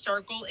inner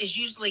circle is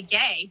usually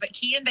gay. But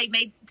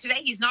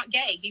today he's not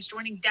gay. He's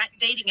joining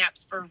dating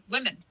apps for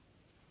women.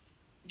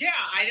 Yeah,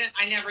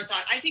 I never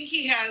thought. I think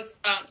he has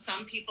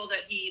some people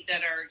that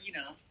are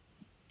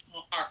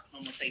are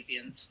Homo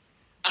sapiens.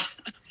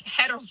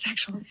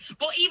 Heterosexual.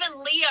 Well, even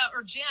Leah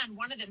or Jen,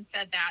 one of them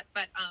said that,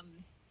 but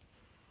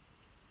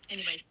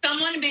anyway.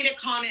 Someone made a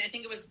comment, I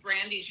think it was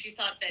Brandy, she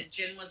thought that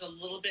Jen was a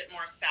little bit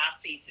more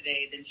sassy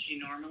today than she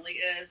normally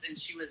is, and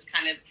she was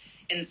kind of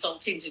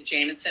insulting to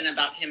Jameson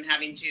about him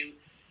having to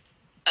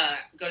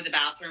go to the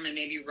bathroom and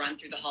maybe run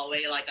through the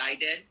hallway like I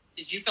did.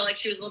 Did you feel like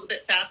she was a little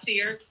bit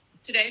sassier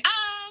today?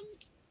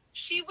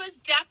 She was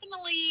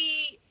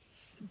definitely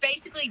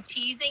basically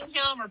teasing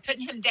him or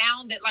putting him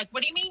down that, like,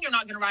 what do you mean you're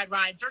not going to ride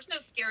rides? There's no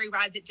scary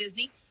rides at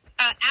Disney.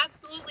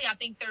 Absolutely. I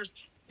think there's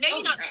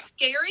not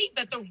scary,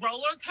 but the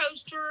roller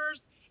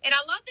coasters. And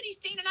I love that he's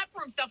standing up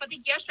for himself. I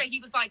think yesterday he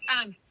was like,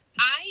 I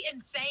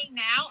am saying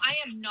now I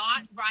am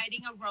not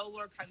riding a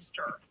roller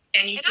coaster.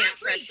 And you can't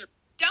pressure.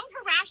 Don't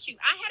harass you.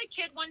 I had a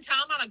kid one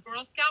time on a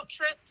Girl Scout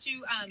trip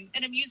to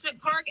an amusement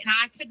park, and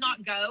I could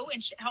not go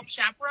and help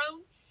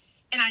chaperone.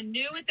 And I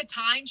knew at the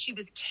time she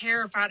was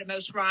terrified of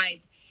most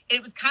rides. And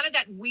it was kind of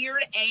that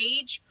weird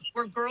age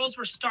where girls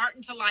were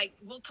starting to like,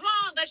 well, come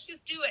on, let's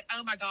just do it.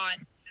 Oh, my God.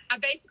 I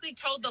basically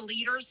told the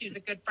leaders, who's a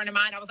good friend of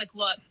mine, I was like,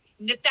 look,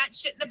 nip that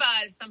shit in the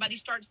bud if somebody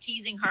starts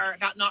teasing her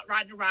about not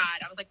riding a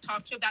ride. I was like,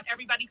 talk to about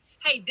everybody.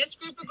 Hey, this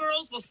group of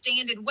girls will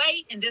stand and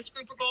wait, and this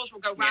group of girls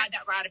will go ride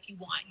that ride if you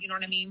want. You know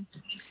what I mean?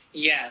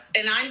 Yes.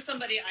 And I'm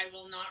somebody, I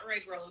will not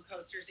ride roller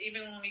coasters.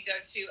 Even when we go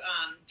to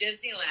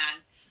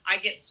Disneyland, I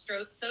get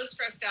so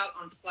stressed out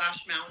on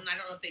Splash Mountain. I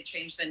don't know if they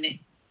changed the name.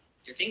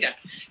 Your finger.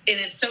 And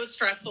it's so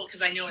stressful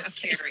because I know it's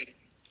scary.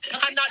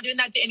 I'm not doing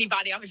that to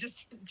anybody. I was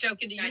just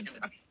joking to you.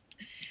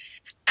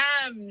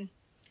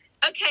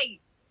 Okay.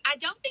 I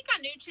don't think I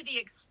knew to the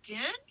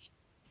extent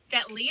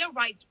that Leah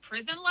writes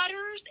prison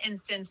letters and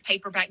sends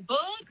paperback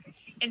books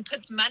and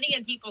puts money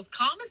in people's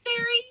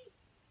commissary.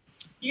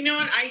 You know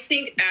what? I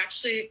think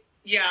actually,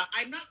 yeah,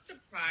 I'm not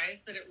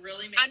surprised, but it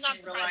really makes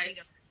me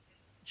realize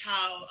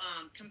how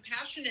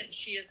compassionate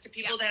she is to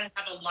people that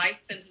have a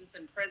life sentence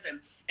in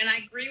prison. And I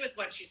agree with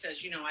what she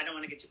says. You know, I don't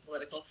want to get too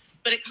political,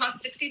 but it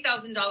costs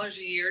 $60,000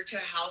 a year to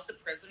house a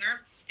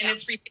prisoner. And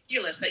it's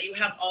ridiculous that you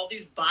have all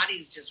these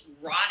bodies just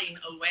rotting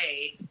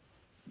away.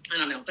 I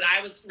don't know, but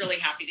I was really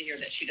happy to hear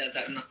that she does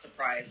that. I'm not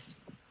surprised.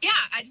 Yeah,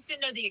 I just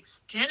didn't know the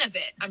extent of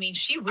it. I mean,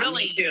 she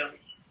really... Me too.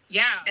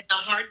 Yeah. And the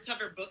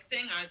hardcover book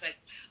thing, I was like,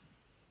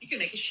 you can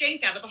make a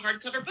shank out of a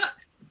hardcover book.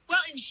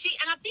 Well, and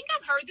I think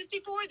I've heard this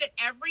before, that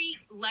every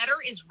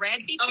letter is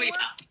read before. Oh, yeah.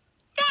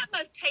 That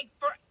must take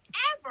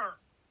forever.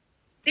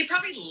 They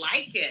probably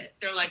like it.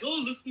 They're like,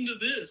 oh, listen to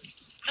this.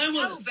 I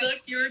want to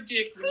suck your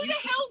dick. Who the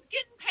hell's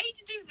getting paid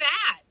to do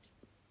that?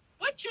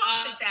 What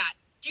job is that?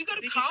 Do you go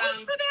to college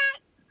for that?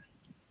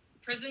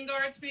 Prison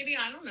guards, maybe?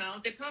 I don't know.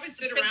 They probably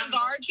sit around. Prison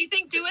guards, you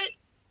think, do it?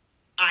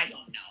 I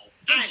don't know.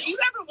 Did you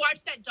ever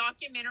watch that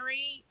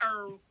documentary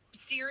or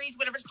series,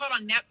 whatever it's called,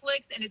 on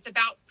Netflix? And it's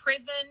about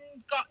prison.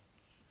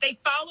 They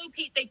follow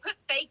people. They put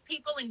fake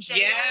people in jail.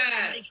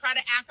 Yes. And they try to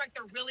act like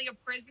they're really a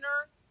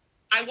prisoner.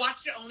 I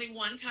watched it only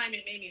one time.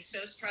 It made me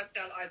so stressed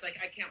out. I was like,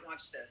 I can't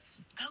watch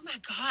this. Oh, my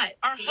God.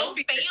 Our whole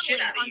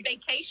family on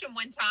vacation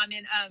one time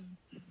in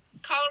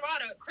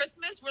Colorado at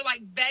Christmas, we're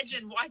like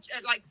vegging,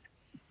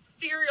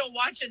 cereal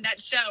watching that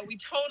show. We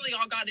totally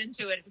all got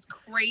into it. It was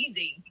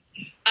crazy.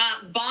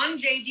 Bon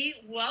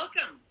JD,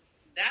 welcome.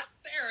 That's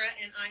Sarah,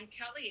 and I'm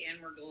Kelly,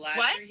 and we're glad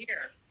you're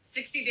here.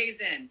 60 Days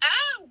In.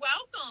 Oh,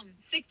 welcome.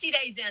 60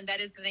 Days In.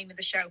 That is the name of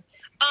the show.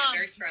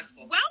 Very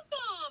stressful.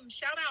 Welcome.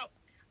 Shout out.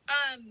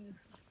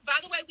 By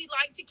the way, we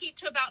like to keep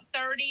to about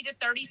 30 to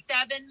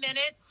 37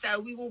 minutes, so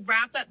we will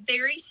wrap up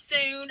very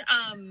soon.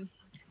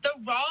 The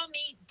raw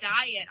meat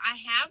diet. I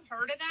have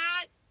heard of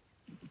that.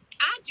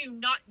 I do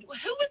not. Who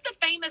was the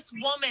famous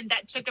woman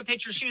that took a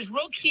picture? She was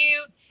real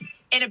cute.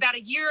 And about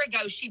a year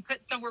ago, she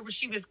put somewhere where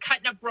she was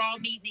cutting up raw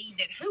meat and eating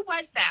it. Who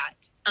was that?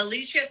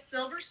 Alicia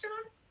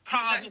Silverstone?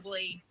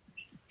 Probably.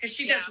 Because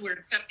she does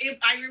weird stuff.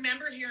 I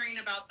remember hearing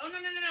about, no.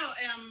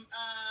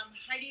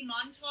 Heidi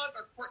Montag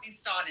or Courtney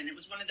Stodden. It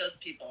was one of those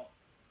people.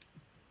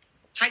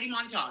 Heidi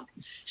Montag.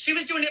 She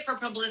was doing it for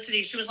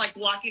publicity. She was like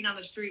walking down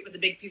the street with a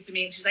big piece of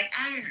meat. And she's like,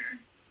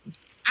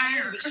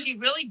 Was she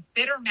really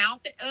bitter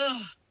mouthed?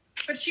 Ugh.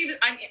 But she was,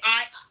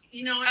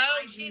 she's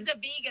a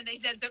vegan. They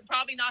said, so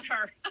probably not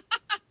her.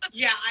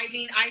 Yeah, I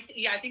think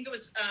it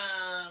was,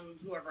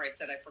 whoever I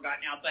said, I forgot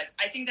now, but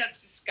I think that's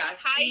disgusting.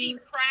 Heidi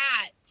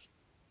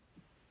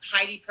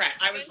Pratt.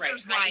 I was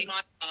right. Heidi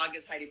Montag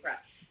is Heidi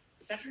Pratt.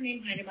 Is that her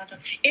name, Heidi Montag?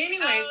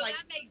 Anyways,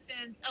 that makes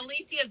sense.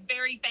 Alicia is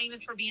very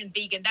famous for being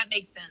vegan. That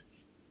makes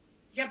sense.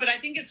 Yeah, but I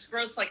think it's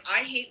gross. Like, I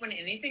hate when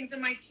anything's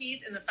in my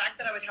teeth, and the fact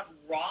that I would have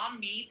raw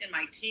meat in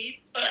my teeth.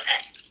 Ugh.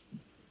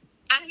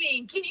 I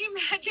mean, can you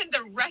imagine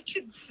the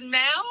wretched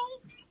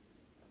smell?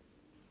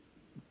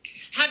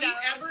 Have you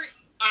ever...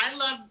 I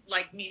love,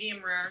 like,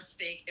 medium rare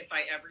steak if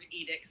I ever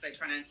eat it, because I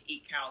try not to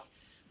eat cows.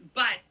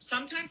 But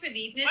sometimes I've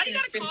eaten it... Why do you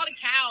gotta call it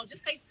a cow?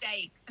 Just say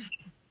steak.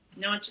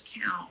 No, it's a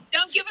cow.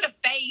 Don't give it a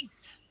face.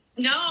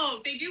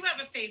 No, they do have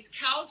a face.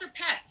 Cows are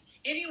pets.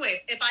 Anyways,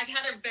 if I've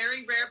had a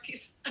very rare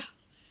piece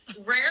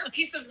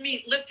of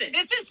meat, listen.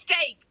 This is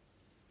steak.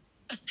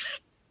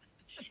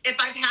 If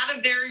I've had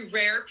a very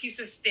rare piece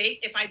of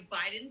steak, if I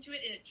bite into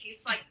it and it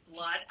tastes like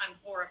blood, I'm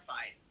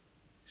horrified.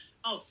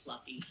 Oh,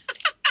 Fluffy.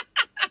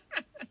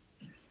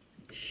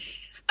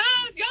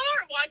 If y'all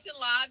aren't watching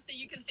live so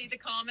you can see the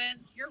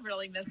comments, you're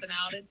really missing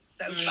out. It's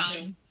so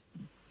fun.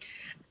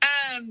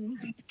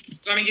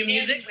 Want me to do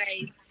music?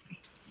 Anyways,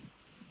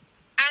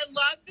 I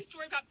love the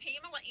story about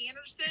Pamela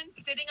Anderson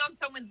sitting on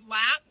someone's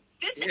lap.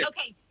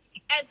 Okay,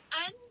 as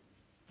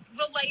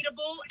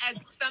unrelatable as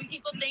some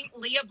people think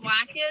Lea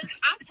Black is,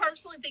 I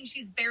personally think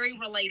she's very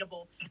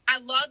relatable. I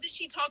love that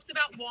she talks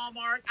about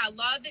Walmart. I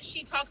love that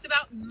she talks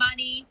about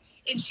money.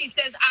 And she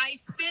says, I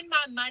spend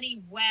my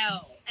money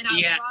well. And I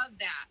love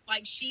that.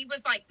 Like, she was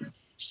like,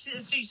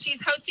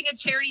 she's hosting a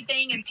charity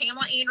thing, and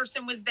Pamela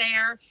Anderson was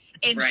there,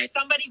 and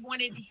somebody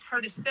wanted her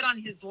to sit on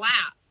his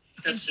lap.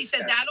 And she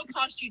said, that'll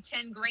cost you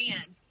 $10,000.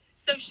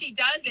 So she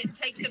does it and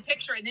takes a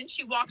picture, and then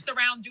she walks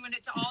around doing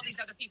it to all these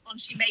other people, and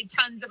she made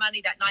tons of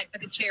money that night for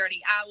the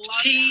charity. I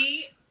love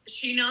that.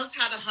 She knows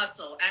how to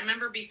hustle. I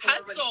remember before.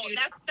 Hustle.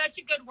 That's such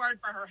a good word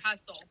for her,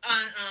 hustle.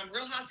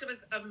 Real Housewives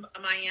of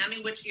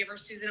Miami, whichever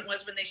season it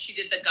was when she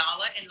did the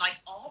gala, and like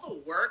all the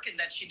work and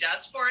that she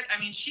does for it. I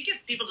mean, she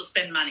gets people to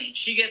spend money.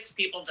 She gets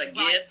people to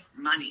give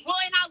money. Well,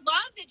 and I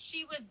love that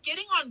she was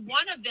getting on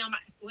one of them.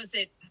 Was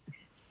it?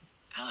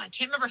 Oh, I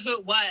can't remember who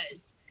it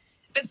was.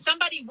 But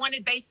somebody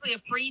wanted basically a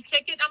free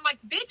ticket. I'm like,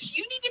 bitch,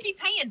 you need to be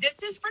paying.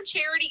 This is for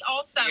charity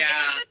also.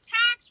 Yeah. It's a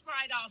tax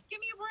write-off. Give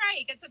me a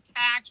break. It's a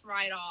tax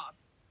write-off.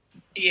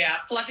 Yeah,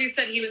 Fluffy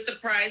said he was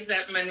surprised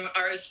that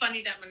it was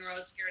funny that Monroe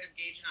is scared of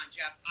Gage and not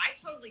Jeff. I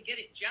totally get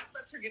it. Jeff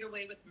lets her get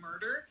away with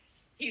murder.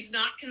 He's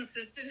not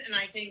consistent, and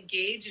I think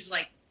Gage is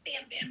like,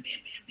 bam, bam, bam,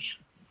 bam,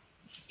 bam.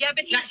 Yeah,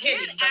 but he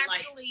did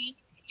actually,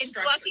 and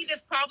Fluffy,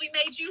 this probably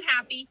made you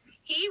happy.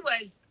 He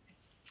was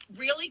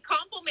really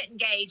complimenting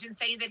Gage and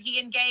saying that he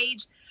and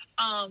Gage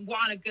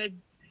want a good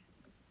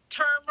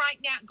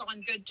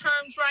good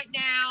terms right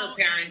now.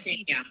 For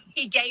parenting,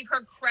 He gave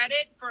her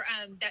credit for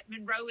that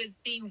Monroe is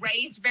being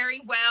raised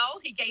very well.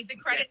 He gave the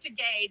credit to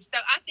Gage. So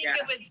I think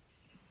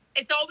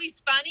it's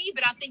always funny,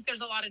 but I think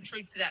there's a lot of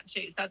truth to that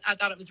too. So I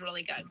thought it was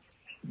really good.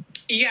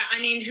 Yeah, I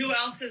mean, who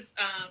else is,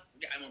 I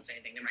won't say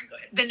anything. Never mind, go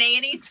ahead. The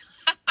nannies.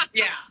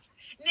 Yeah.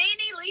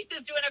 Nanny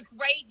Lisa's doing a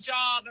great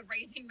job of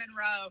raising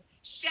Monroe.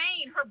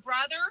 Shane, her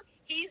brother,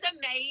 he's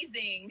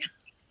amazing.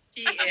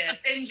 He is.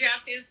 And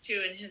Jeff is,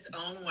 too, in his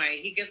own way.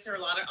 He gives her a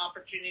lot of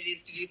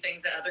opportunities to do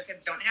things that other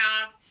kids don't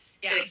have.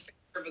 Yeah. They expand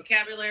her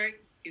vocabulary.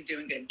 He's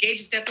doing good. Gage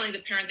is definitely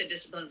the parent that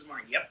disciplines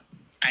more. Yep.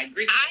 I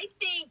agree. I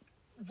think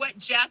what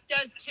Jeff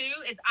does, too,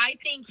 is I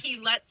think he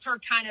lets her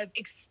kind of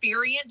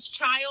experience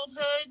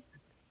childhood.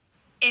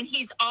 And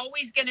he's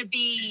always going to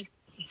be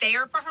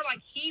there for her.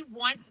 Like, he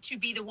wants to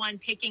be the one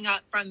picking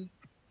up from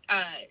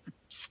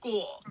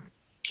school.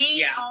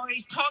 He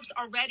always talks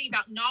already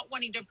about not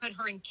wanting to put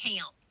her in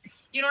camp.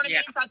 You know what I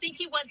mean? So I think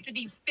he wants to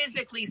be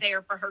physically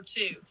there for her,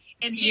 too.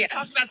 And he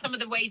talks about some of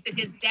the ways that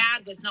his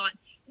dad was not.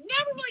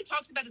 Never really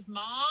talks about his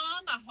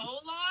mom a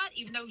whole lot,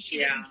 even though she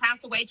didn't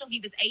pass away till he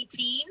was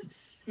 18.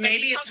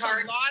 Maybe it's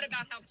hard. A lot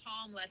about how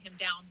Tom let him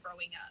down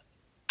growing up.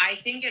 I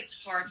think it's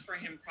hard for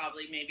him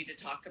probably maybe to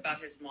talk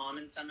about his mom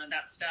and some of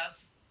that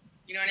stuff.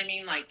 You know what I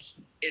mean? Like,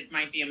 it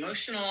might be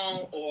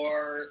emotional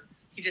or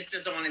he just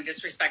doesn't want to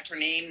disrespect her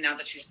name now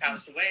that she's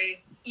passed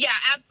away. Yeah,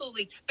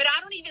 absolutely. But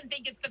I don't even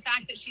think it's the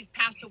fact that she's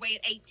passed away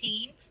at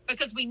 18,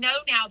 because we know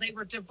now they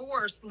were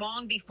divorced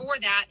long before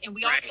that. And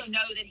we also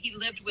know that he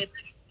lived with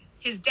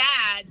his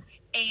dad.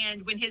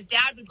 And when his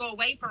dad would go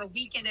away for a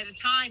weekend at a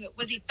time,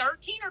 was he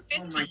 13 or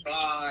 15? Oh, my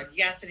God.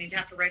 Yes, and he'd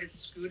have to ride his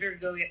scooter to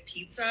go get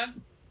pizza.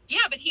 Yeah,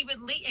 but he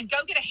would leave and go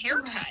get a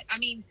haircut. I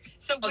mean,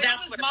 so where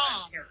was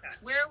Mom?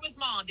 Where was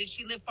Mom? Did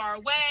she live far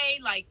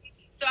away?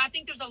 So I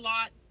think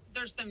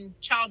there's some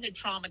childhood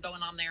trauma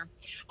going on there.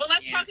 Well,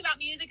 let's talk about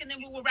music, and then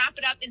we will wrap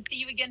it up and see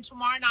you again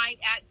tomorrow night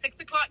at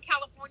 6 o'clock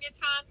California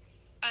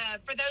time.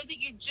 For those of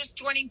you just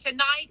joining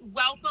tonight,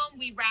 welcome.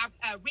 We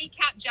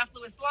recap Jeff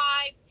Lewis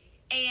Live.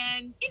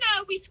 And,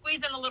 we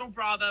squeeze in a little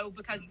Bravo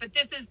but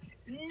this is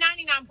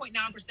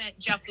 99.9%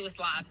 Jeff Lewis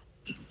Live.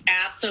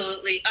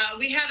 Absolutely.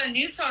 We had a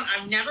new song.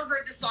 I've never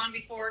heard this song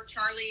before.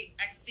 Charlie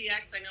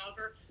XCX, I know of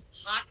her.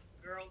 Hot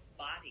Girl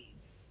Bodies.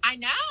 I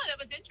know. That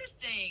was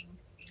interesting.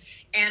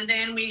 And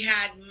then we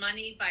had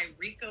Money by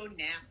Rico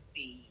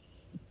Nasty.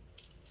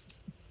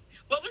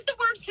 What was the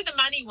words to the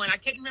Money one? I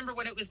couldn't remember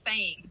what it was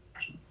saying.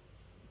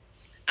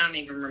 I don't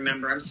even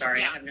remember. I'm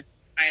sorry. Yeah.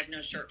 I have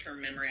no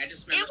short-term memory. I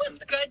just remember it was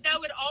good,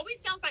 though. It always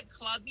sounds like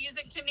club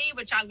music to me,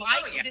 which I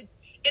like. Oh, yeah.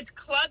 It's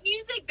club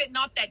music, but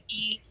not that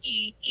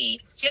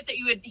shit that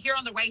you would hear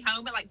on the way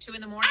home at 2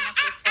 a.m.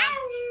 after the club.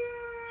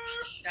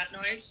 That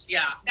noise?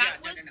 Yeah.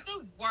 That was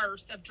the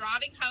worst of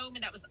driving home,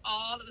 and that was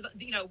all that was,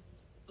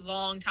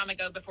 long time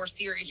ago before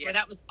Sirius, where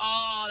that was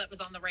all that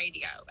was on the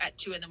radio at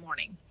 2 a.m.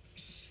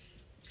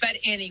 But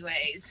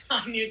anyways.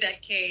 I knew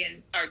that Kay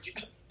and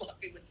Jeff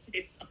Fluffy would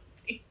say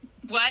something.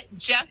 What?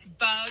 Jeff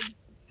Bugs?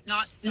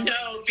 Not so.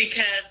 No,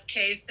 because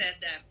Kay said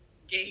that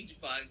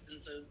Gage Bugs,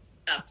 and so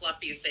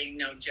Fluffy is saying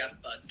no,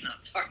 Jeff Bugs,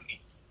 not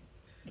sorry.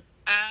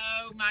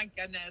 Oh, my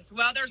goodness.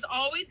 Well, there's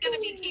always going to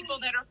be people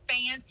that are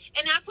fans,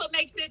 and that's what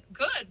makes it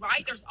good,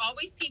 right? There's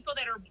always people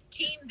that are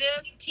team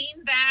this, team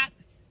that.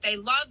 They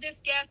love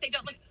this guest. They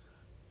don't look.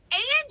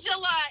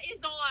 Angela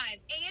is on.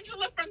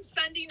 Angela from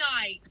Sunday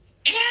night.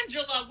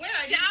 Angela, where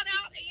are you? Shout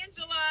out,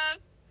 Angela.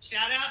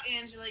 Shout out,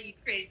 Angela, you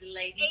crazy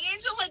lady.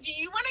 Angela, do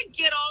you want to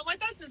get on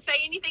with us and say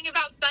anything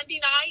about Sunday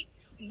night?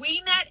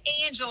 We met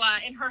Angela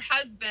and her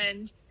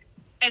husband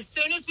as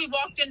soon as we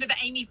walked into the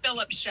Amy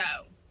Phillips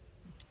show.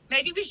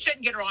 Maybe we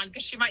shouldn't get her on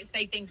because she might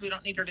say things we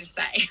don't need her to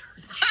say.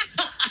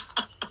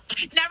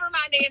 Never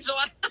mind,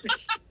 Angela.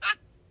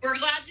 We're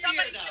glad you're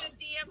Somebody's here, though. Somebody's going to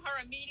DM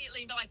her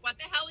immediately and be like, what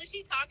the hell is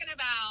she talking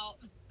about?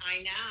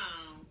 I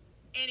know.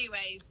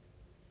 Anyways,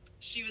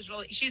 she's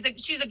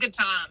a good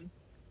time.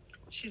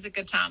 She's a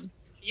good time.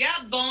 Yeah,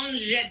 bon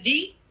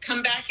jeudi.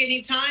 Come back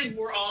anytime.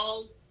 We're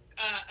all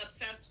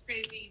obsessed,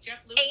 crazy Jeff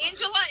Lewis.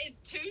 Angela is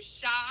too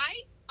shy.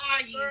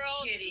 Are you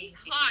Girl, kidding? She's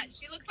hot.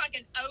 She looks like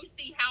an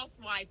OC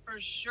housewife for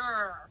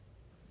sure.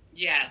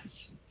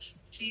 Yes.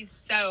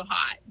 She's so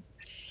hot.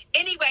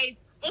 Anyways,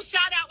 well,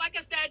 shout out. Like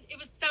I said, it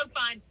was so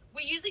fun.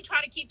 We usually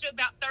try to keep to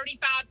about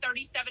 35,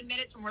 37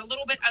 minutes, and we're a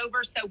little bit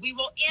over. So we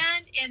will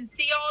end and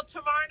see y'all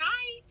tomorrow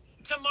night.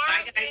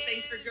 Bye, guys.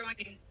 Thanks for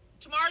joining.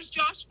 Tomorrow's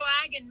Josh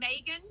Flagg and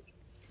Megan.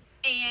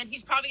 And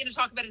he's probably going to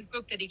talk about his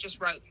book that he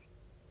just wrote.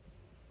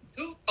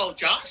 Who? Oh,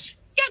 Josh?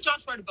 Yeah,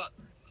 Josh wrote a book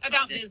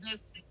about business.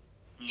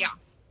 Yeah.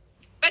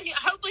 But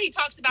hopefully he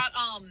talks about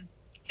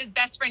his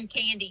best friend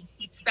Candy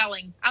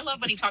spelling. I love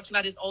when he talks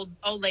about his old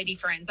lady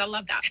friends. I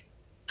love that.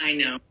 I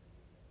know.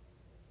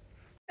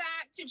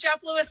 Back to Jeff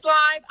Lewis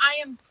Live.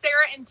 I am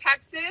Sarah in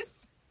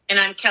Texas. And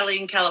I'm Kelly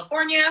in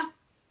California.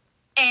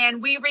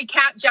 And we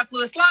recap Jeff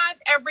Lewis Live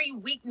every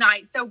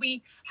weeknight. So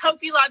we hope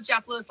you love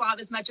Jeff Lewis Live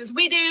as much as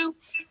we do.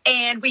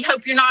 And we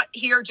hope you're not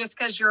here just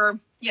because you're,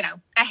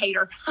 a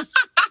hater.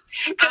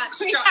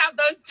 We have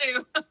those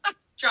too.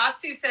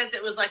 Jotsu says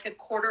it was like a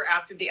quarter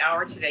after the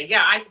hour today.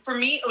 Yeah, for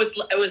me,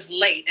 it was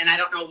late, and I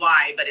don't know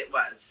why, but it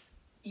was.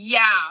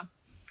 Yeah.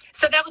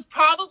 So that was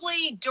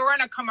probably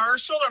during a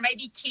commercial, or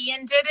maybe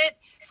Kian did it.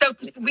 So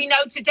we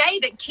know today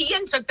that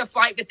Kian took the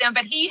flight with them,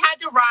 but he had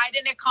to ride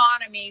an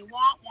economy. Wah,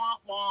 wah,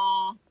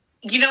 wah.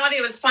 You know what?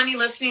 It was funny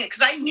listening,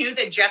 because I knew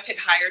that Jeff had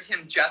hired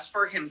him just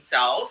for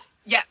himself.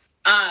 Yes.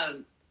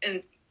 And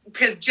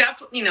because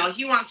Jeff,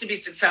 he wants to be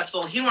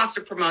successful. He wants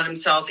to promote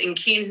himself. And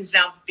Kian has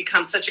now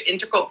become such an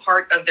integral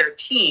part of their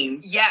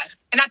team.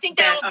 Yes. And I think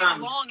that'll get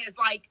along is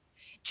like,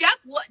 Jeff,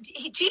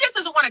 he just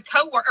doesn't want a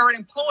coworker or an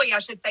employee, I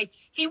should say.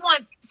 He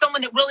wants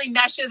someone that really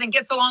meshes and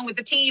gets along with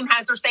the team,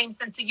 has their same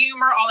sense of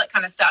humor, all that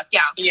kind of stuff.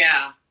 Yeah.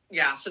 Yeah.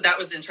 Yeah. So that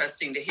was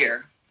interesting to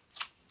hear.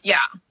 Yeah.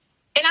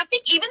 And I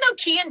think even though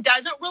Kian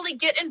doesn't really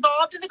get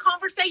involved in the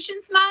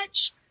conversations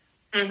much,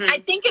 I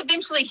think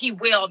eventually he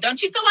will.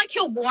 Don't you feel like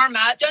he'll warm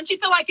up? Don't you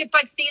feel like it's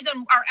like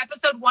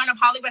episode 1 of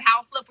Hollywood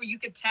Houseflip where you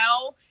could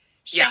tell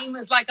Shane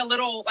was like a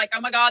little like, oh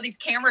my God, these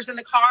cameras in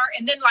the car.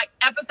 And then like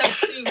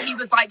episode 2, he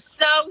was like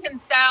so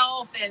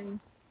himself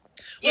and,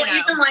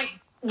 even like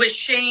with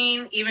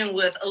Shane, even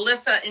with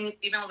Alyssa and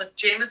even with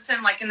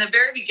Jameson, like in the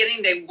very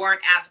beginning, they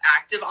weren't as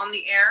active on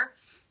the air,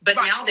 but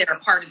now they're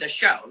part of the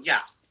show.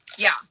 Yeah.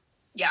 Yeah.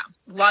 Yeah,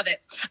 love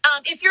it.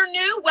 If you're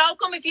new,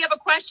 welcome. If you have a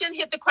question,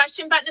 hit the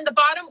question button in the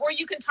bottom, or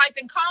you can type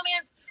in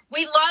comments.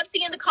 We love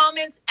seeing the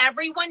comments.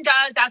 Everyone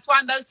does. That's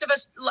why most of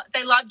us,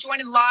 they love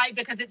joining live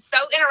because it's so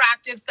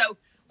interactive. So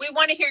we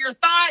want to hear your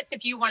thoughts.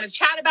 If you want to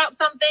chat about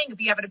something,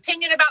 if you have an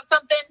opinion about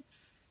something,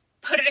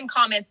 put it in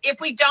comments. If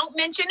we don't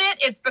mention it,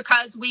 it's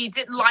because we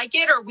didn't like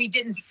it or we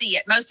didn't see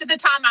it. Most of the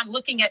time I'm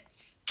looking at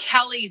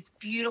Kelly's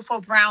beautiful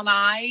brown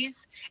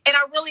eyes and I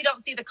really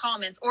don't see the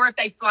comments or if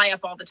they fly up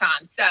all the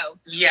time. So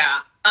yeah.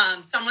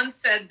 Someone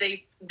said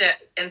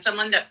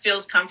someone that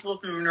feels comfortable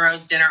from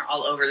Monroe's dinner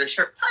all over their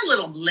shirt. Poor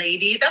little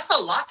lady. That's a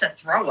lot to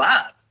throw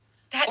up.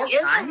 That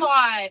is a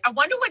lot. I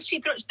wonder what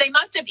she threw. They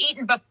must have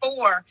eaten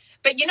before.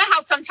 But you know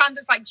how sometimes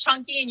it's like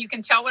chunky and you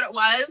can tell what it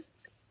was?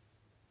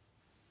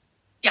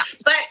 Yeah.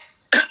 But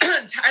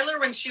Tyler,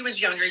 when she was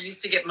younger,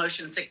 used to get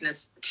motion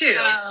sickness too.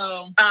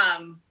 Oh.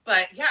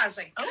 But yeah, I was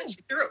like, God,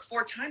 she threw it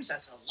 4 times.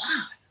 That's a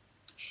lot.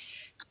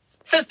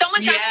 So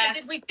someone asked,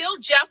 did we feel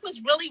Jeff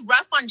was really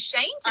rough on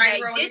Shane today?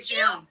 I wrote it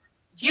down.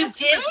 You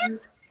did?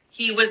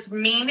 He was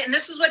mean. And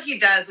this is what he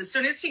does. As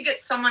soon as he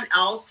gets someone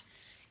else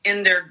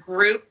in their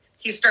group,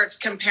 he starts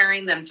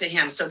comparing them to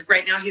him. So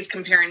right now he's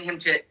comparing him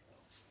to,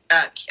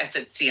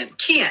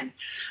 Kian.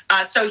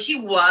 So he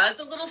was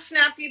a little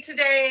snappy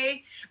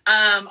today,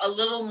 a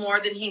little more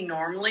than he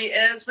normally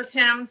is with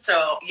him.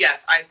 So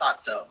yes, I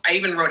thought so. I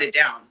even wrote it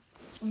down.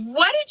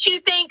 What did you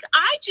think?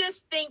 I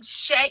just think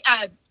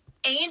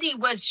Andy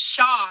was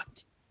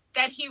shocked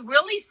that he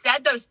really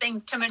said those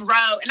things to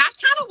Monroe. And I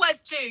kind of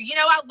was too. You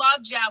know, I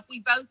love Jeff. We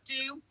both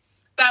do.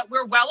 But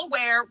we're well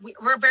aware.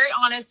 We're very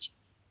honest.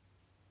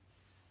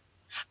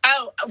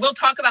 Oh, we'll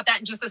talk about that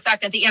in just a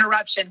second, the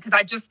interruption, because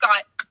I just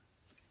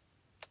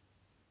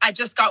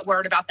got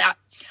word about that.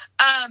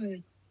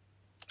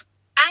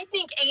 I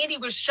think Andy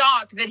was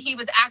shocked that he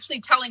was actually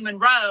telling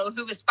Monroe,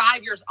 who was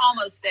 5 years,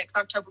 almost 6,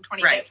 October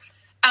 25th, right.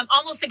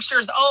 Almost 6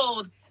 years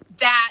old,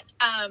 that,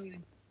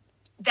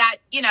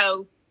 you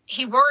know,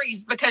 he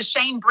worries because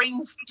Shane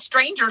brings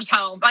strangers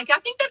home. Like, I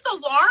think that's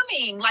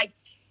alarming. Like,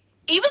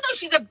 even though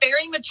she's a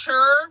very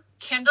mature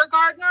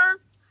kindergartner,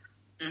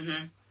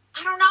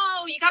 I don't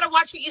know. You got to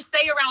watch what you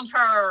say around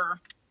her.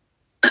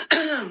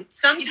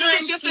 Sometimes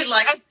it's just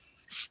a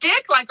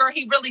stick, like, or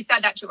he really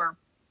said that to her.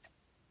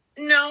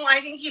 No,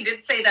 I think he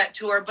did say that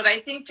to her, but I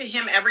think to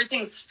him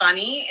everything's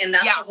funny, and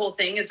that's the whole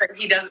thing, is that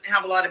he doesn't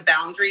have a lot of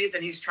boundaries,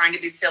 and he's trying to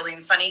be silly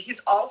and funny. He's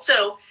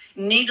also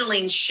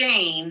needling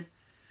Shane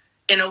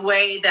in a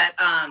way that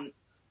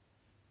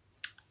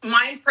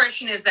my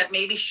impression is that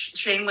maybe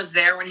Shane was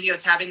there when he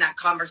was having that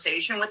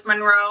conversation with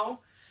Monroe,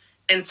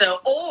 and so,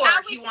 or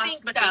he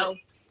wants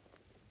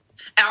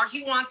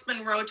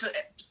Monroe to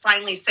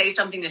finally say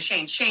something to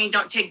Shane. Shane,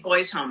 don't take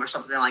boys home or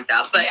something like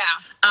that. But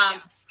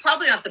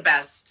probably not the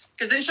best,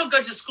 because then she'll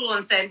go to school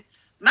and say,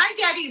 my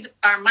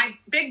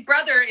big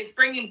brother is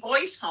bringing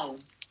boys home.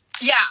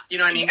 Yeah. You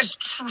know what I mean?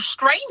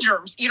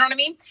 Strangers. You know what I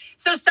mean?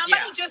 So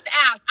somebody just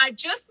asked, I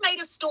just made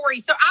a story.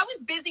 So I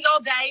was busy all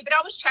day, but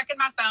I was checking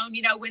my phone,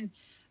 you know, when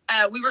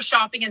we were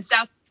shopping and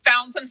stuff,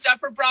 found some stuff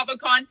for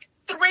BravoCon,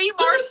 3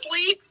 more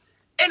sleeps.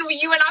 And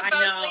you and I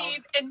both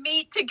leave and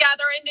meet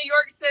together in New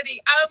York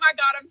City. Oh, my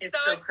God, I'm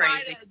so excited.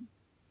 Crazy.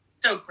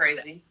 So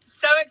crazy.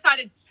 So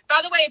excited.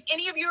 By the way, if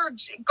any of you are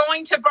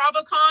going to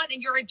BravoCon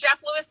and you're a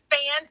Jeff Lewis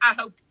fan, I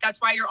hope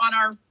that's why you're on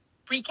our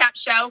recap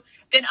show,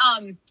 then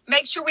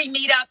make sure we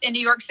meet up in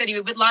New York City.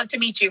 We would love to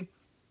meet you.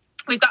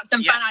 We've got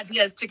some fun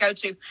ideas to go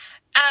to.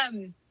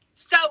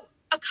 So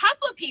a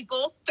couple of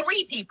people,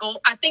 3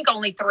 people, I think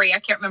only 3, I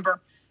can't remember,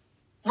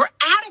 were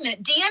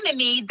adamant, DMing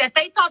me, that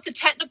they thought the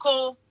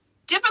technical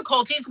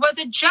difficulties was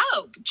a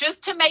joke,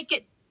 just to make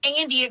it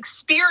Andy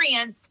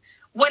experience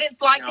what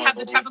it's like to have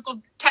the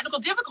technical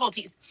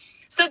difficulties.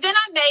 So then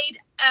I made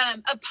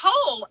a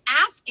poll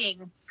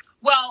asking,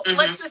 well,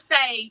 let's just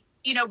say,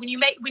 you know, when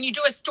you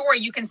do a story,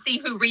 you can see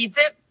who reads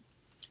it.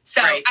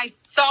 So I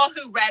saw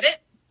who read it.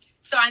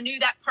 So I knew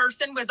that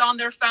person was on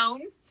their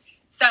phone.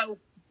 So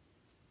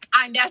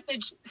I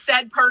messaged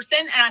said person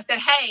and I said,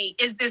 hey,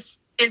 is this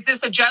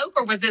a joke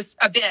or was this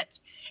a bit?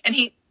 And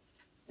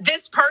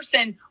this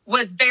person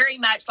was very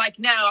much like,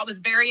 no, I was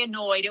very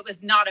annoyed. It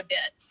was not a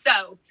bit.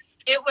 So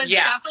it was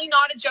definitely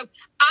not a joke.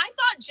 I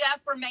thought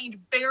Jeff remained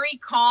very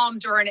calm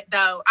during it,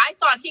 though. I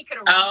thought he could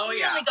have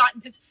really gotten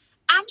pissed.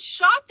 I'm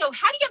shocked, though.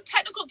 How do you have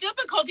technical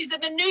difficulties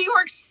in the New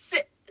York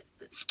studios?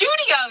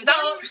 I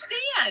don't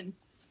understand.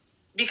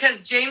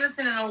 Because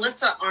Jameson and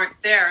Alyssa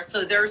aren't there,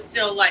 so they're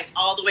still, like,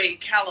 all the way in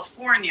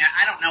California.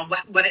 I don't know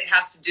what it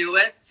has to do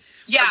with.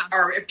 Yeah.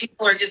 Or if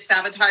people are just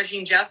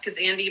sabotaging Jeff, because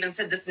Andy even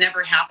said this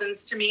never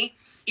happens to me.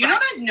 You know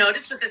what I've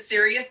noticed with the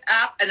Sirius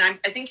app, and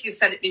I think you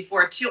said it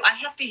before too, I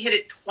have to hit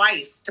it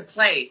twice to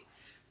play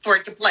for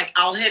it to play.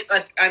 I'll hit,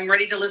 like, I'm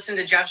ready to listen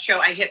to Jeff's show.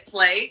 I hit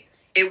play.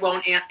 It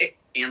won't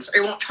answer.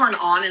 It won't turn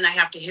on, and I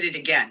have to hit it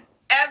again.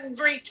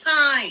 Every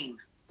time.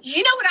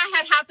 You know what I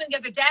had happen the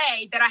other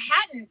day that I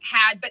hadn't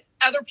had, but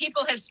other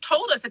people have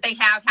told us that they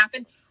have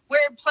happened,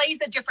 where it plays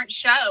a different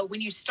show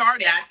when you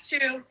start it. That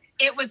too.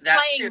 it was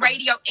That's playing true.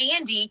 Radio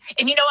Andy.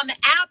 And, you know, on the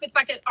app, it's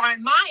like, or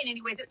on mine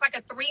anyways, it's like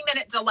a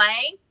 3-minute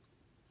delay.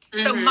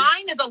 So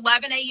mine is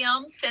 11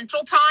 a.m.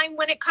 Central Time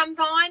when it comes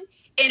on.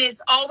 And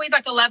it's always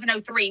like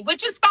 11:03,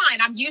 which is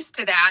fine. I'm used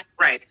to that.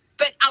 Right.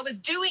 But I was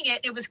doing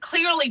it. It was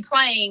clearly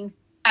playing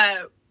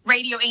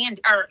Radio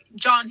Andy or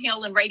John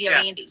Hill and Radio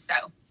Andy. So.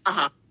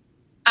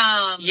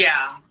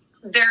 Yeah.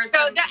 So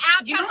the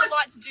app has a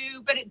lot to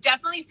do, but it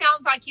definitely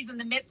sounds like he's in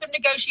the midst of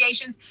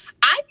negotiations.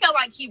 I felt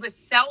like he was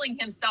selling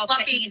himself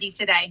to Andy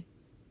today.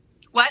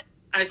 What?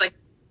 I was like,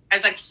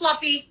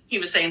 Fluffy. He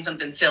was saying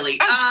something silly.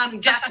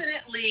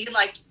 Definitely,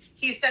 like,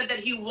 he said that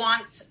he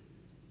wants,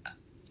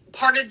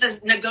 part of the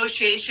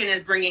negotiation is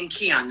bringing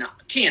Keon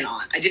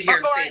on. I did hear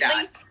him say that.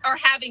 Least, or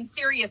having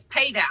Sirius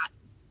pay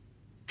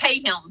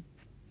him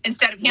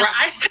instead of him.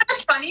 Right. It's kind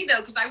of funny, though,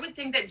 because I would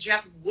think that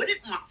Jeff wouldn't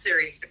want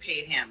Sirius to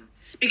pay him.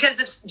 Because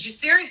if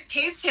Sirius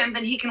pays him,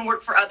 then he can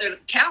work for other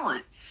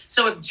talent.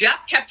 So if Jeff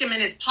kept him in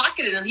his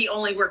pocket and he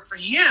only worked for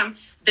him,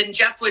 then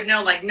Jeff would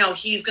know, like, no,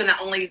 he's going to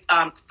only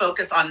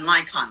focus on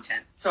my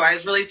content. So I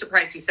was really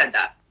surprised he said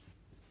that.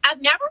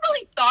 I've never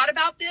really thought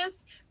about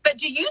this, but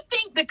do you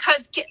think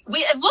because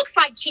it looks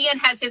like Kian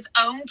has his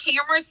own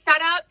cameras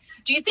set up,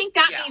 do you think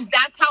that means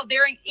that's how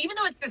they're, even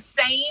though it's the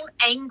same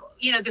angle,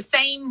 you know, the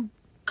same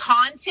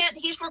content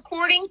he's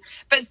recording,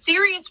 but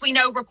Sirius, we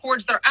know,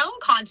 records their own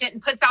content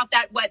and puts out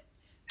that,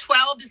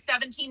 12 to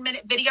 17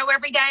 minute video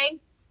every day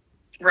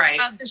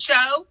of the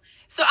show.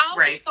 So I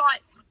always thought,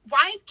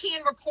 why is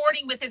Ken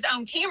recording with his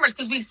own cameras?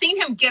 Because we've seen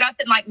him get up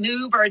and like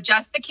move or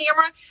adjust the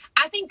camera.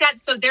 I think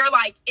that's so they're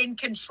like in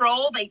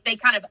control. They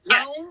kind of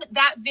own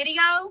that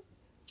video.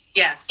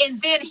 Yes. And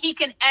then he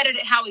can edit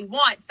it how he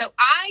wants. So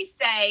I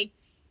say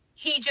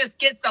he just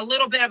gets a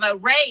little bit of a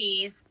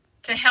raise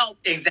to help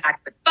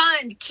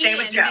fund Ken.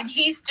 And then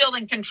he's still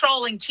in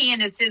control and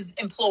Ken is his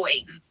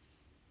employee.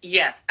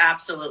 Yes,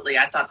 absolutely.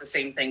 I thought the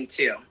same thing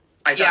too.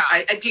 I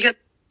thought because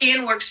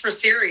Ian works for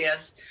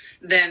Sirius,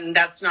 then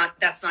that's not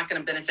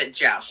going to benefit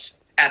Jeff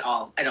at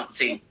all. I don't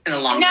see in the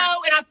long run.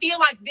 No, and I feel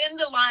like then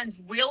the lines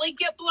really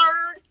get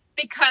blurred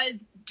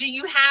because do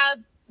you have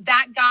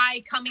that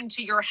guy coming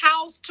to your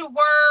house to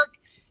work?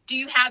 Do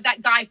you have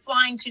that guy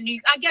flying to New?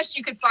 I guess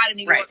you could fly to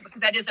New York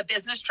because that is a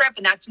business trip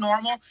and that's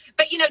normal.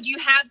 But you know, do you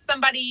have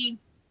somebody?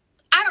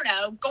 I don't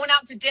know, going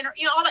out to dinner?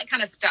 You know, all that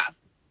kind of stuff.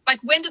 Like,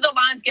 when do the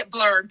lines get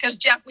blurred? Because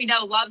Jeff, we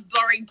know, loves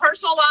blurring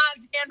personal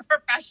lines and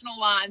professional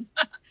lines.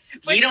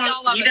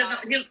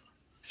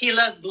 He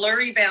loves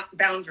blurry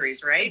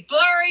boundaries, right?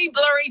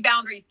 Blurry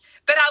boundaries.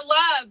 But I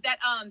love that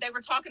they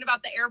were talking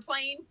about the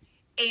airplane,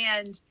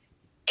 and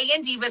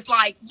Andy was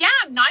like, yeah,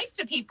 I'm nice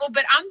to people,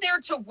 but I'm there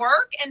to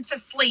work and to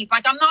sleep.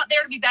 Like, I'm not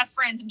there to be best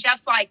friends. And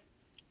Jeff's like,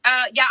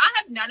 yeah, I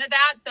have none of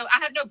that. So I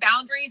have no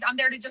boundaries. I'm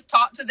there to just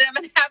talk to them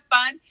and have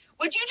fun.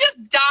 Would you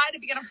just die to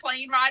be on a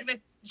plane ride with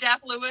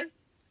Jeff Lewis?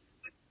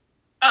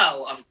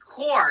 Oh, of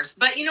course.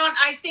 But, you know,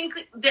 I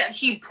think that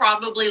he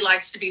probably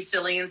likes to be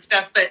silly and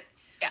stuff. But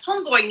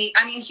homeboy,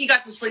 he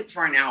got to sleep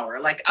for an hour.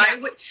 Like, I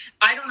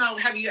don't know.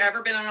 Have you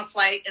ever been on a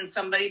flight and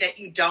somebody that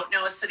you don't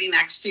know is sitting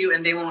next to you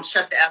and they won't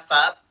shut the F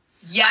up?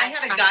 Yeah. I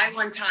had a guy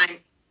one time.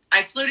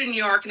 I flew to New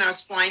York and I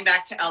was flying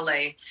back to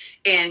LA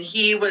and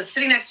he was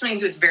sitting next to me and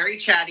he was very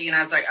chatty and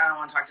I was like, I don't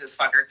want to talk to this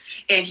fucker.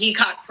 And he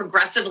got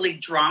progressively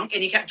drunk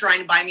and he kept trying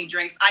to buy me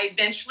drinks. I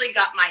eventually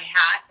got my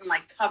hat and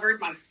like covered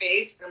my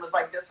face and was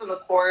like this in the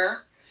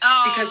corner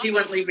because he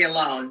wouldn't leave me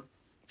alone.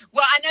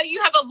 Well, I know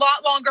you have a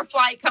lot longer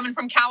flight coming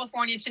from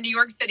California to New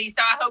York City.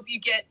 So I hope you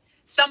get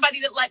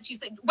somebody that lets you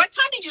sleep. What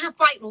time did your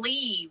flight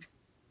leave?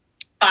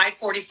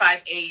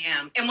 5:45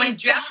 a.m. And when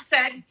Jeff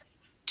said,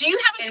 do you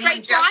have a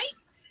straight flight?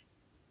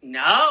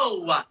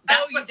 No,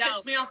 that's what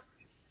pissed me off.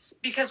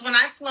 Because when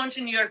I've flown to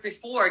New York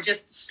before,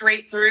 just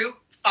straight through,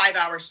 5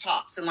 hours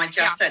tops. And like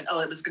Jeff said,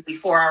 it was going to be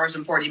 4 hours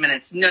and 40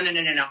 minutes. No.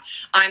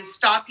 I'm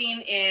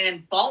stopping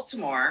in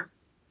Baltimore.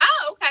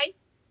 Oh, okay.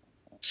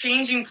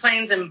 Changing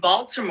planes in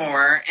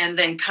Baltimore and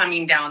then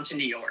coming down to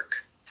New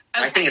York.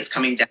 Okay. I think it's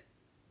coming down.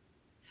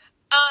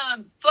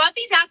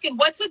 Fluffy's asking,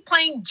 what's with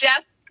playing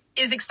Jeff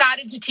is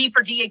excited to T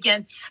for D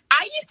again?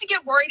 I used to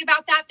get worried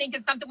about that,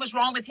 thinking something was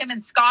wrong with him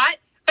and Scott.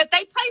 But they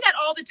play that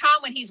all the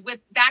time when he's with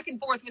back and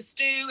forth with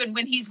Stu and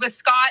when he's with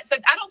Scott. So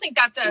I don't think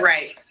that's a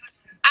right.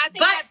 I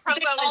think that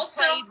promo is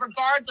played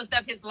regardless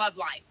of his love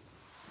life.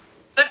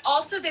 But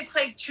also they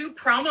played 2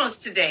 promos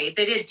today.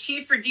 They did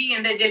T for D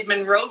and they did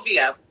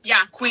Monrovia.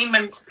 Yeah.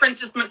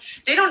 Princess.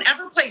 They don't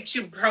ever play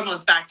 2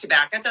 promos back to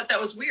back. I thought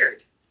that was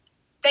weird.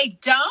 They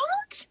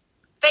don't?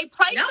 They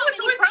play so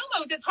many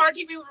promos. It's hard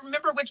to even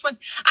remember which ones.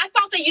 I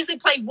thought they usually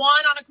play one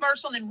on a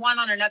commercial and then one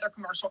on another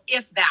commercial,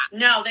 if that.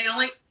 No, they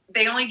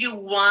only do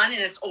one,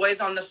 and it's always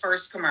on the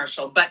first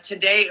commercial. But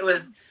today it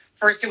was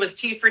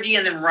T for D,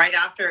 and then right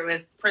after it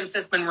was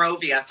Princess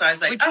Monrovia. So I was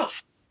like, which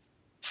is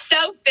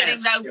so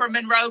fitting, though, for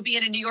Monroe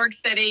being in New York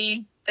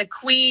City, the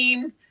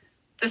queen,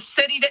 the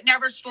city that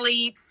never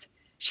sleeps.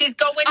 She's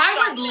going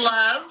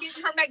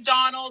getting her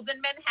McDonald's in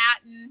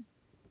Manhattan.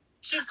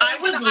 She's going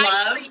to the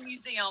ice cream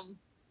museum.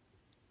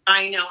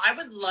 I know. I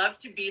would love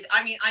to be.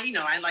 I mean,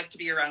 I like to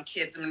be around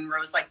kids. And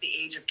Monroe's like the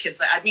age of kids.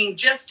 I mean,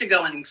 just to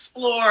go and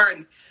explore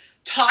and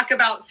talk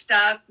about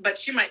stuff. But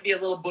she might be a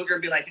little booger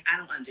and be like, I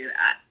don't want to do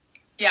that.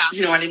 Yeah.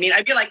 You know what I mean?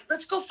 I'd be like,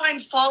 let's go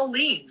find fall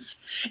leaves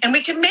and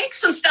we can make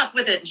some stuff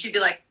with it. And she'd be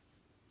like,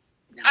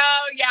 no.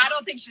 Oh, yeah. I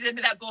don't think she's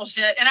into that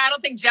bullshit. And I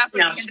don't think Jeff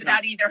would be into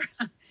that either.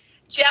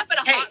 Jeff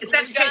and a hot it's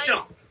educational.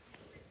 Gun.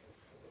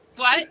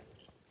 What?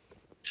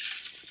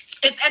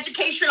 It's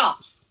educational.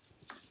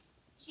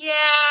 Yeah,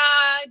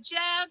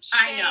 Jeff,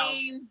 I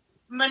Shane. know.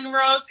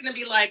 Monroe's going to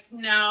be like,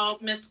 no,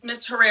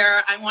 Miss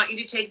Herrera, I want you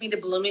to take me to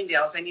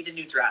Bloomingdale's. I need a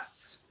new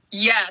dress.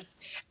 Yes.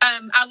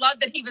 I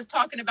love that he was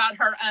talking about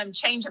her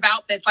change of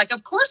outfits. Like,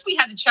 of course we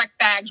had to check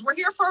bags. We're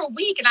here for a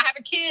week and I have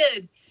a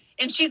kid.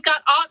 And she's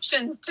got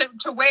options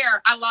to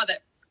wear. I love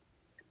it.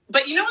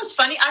 But you know what's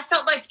funny? I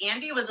felt like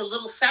Andy was a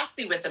little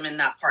sassy with him in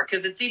that part.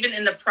 Because it's even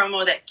in the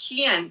promo that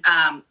Kian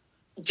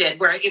did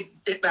where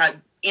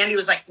Andy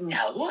was like,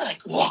 no,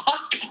 like, what?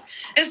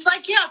 It's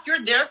like, yeah, if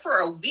you're there for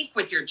a week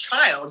with your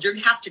child, you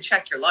have to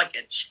check your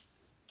luggage.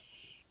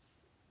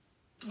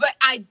 But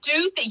I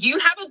do think you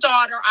have a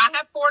daughter. I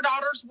have 4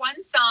 daughters,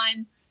 1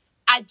 son.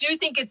 I do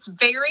think it's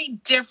very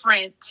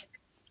different.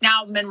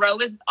 Now, Monroe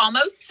is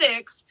almost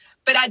 6,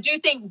 but I do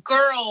think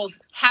girls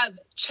have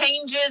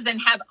changes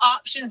and have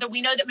options. And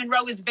we know that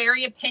Monroe is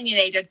very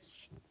opinionated.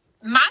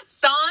 My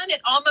son at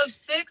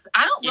almost 6,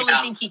 I don't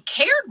really think he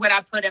cared what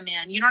I put him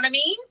in. You know what I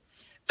mean?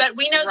 But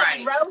we know that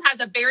Monroe has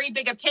a very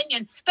big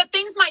opinion. But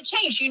things might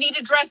change. You need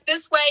to dress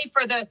this way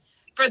for the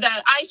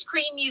ice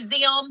cream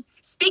museum.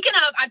 Speaking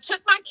of, I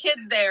took my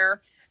kids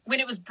there when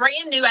it was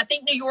brand new. I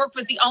think New York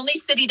was the only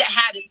city that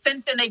had it.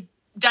 Since then, they've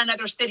done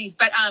other cities.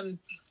 But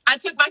I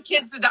took my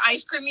kids to the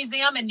ice cream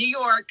museum in New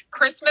York,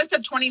 Christmas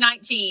of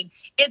 2019.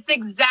 It's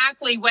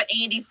exactly what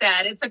Andy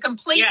said. It's a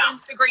complete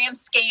Instagram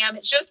scam.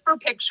 It's just for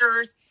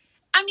pictures.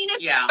 I mean,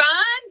 it's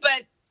fun,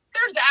 but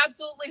there's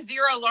absolutely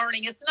zero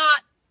learning. It's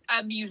not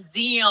a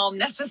museum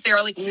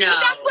necessarily. No. But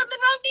that's what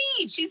Monroe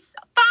needs. She's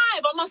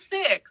 5, almost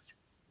 6.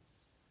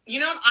 You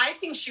know, I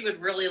think she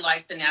would really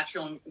like the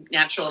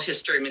Natural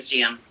History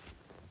Museum.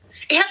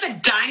 They have the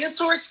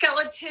dinosaur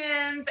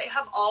skeletons. They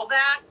have all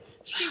that.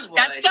 She would.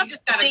 That stuff, you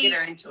just got to get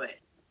her into it.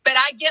 But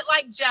I get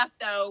like Jeff,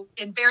 though,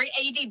 and very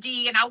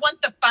ADD, and I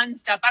want the fun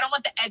stuff. I don't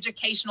want the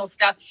educational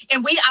stuff.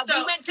 And we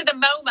went to the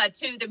MoMA,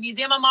 too, the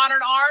Museum of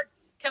Modern Art.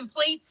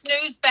 Complete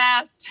snooze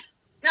fest.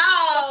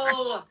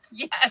 No.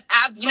 Yes,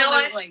 absolutely. You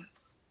know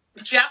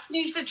what? Jeff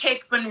needs to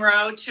take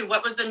Monroe to,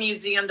 what was the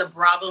museum, the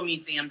Bravo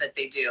Museum that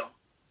they do.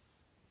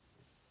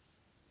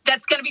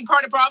 That's going to be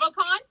part of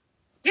BravoCon?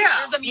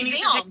 Yeah. There's a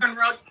museum.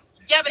 Monroe.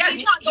 Yeah, but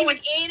he's not going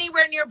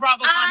anywhere near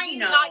BravoCon. He's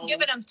not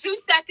giving him 2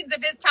 seconds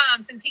of his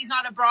time since he's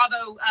not a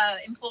Bravo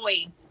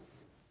employee.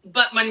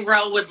 But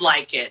Monroe would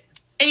like it.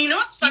 And you know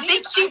what's funny?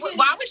 You think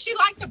why would she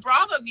like the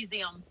Bravo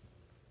Museum?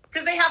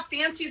 Because they have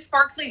fancy,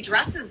 sparkly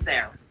dresses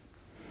there.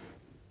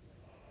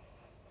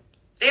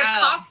 They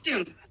have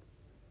costumes.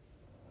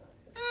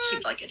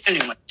 She'd like it.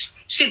 Anyway,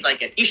 she'd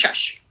like it. You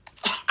shush.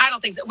 I don't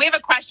think so. We have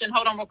a question.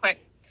 Hold on real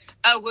quick.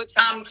 Oh, whoops.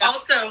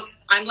 Also,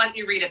 I'm letting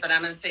you read it, but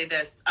I'm going to say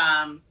this.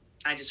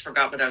 I just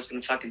forgot what I was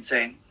going to fucking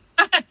say.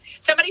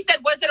 Somebody said,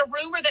 was it a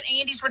rumor that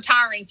Andy's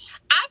retiring?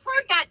 I've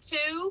heard that,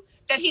 too,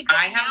 that he's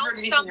going to announce I haven't heard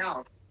anything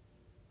else.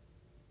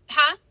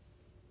 Huh?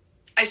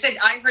 I said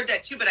I heard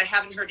that, too, but I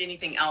haven't heard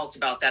anything else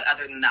about that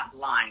other than that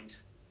blind.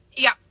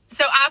 Yeah.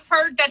 So I've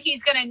heard that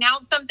he's going to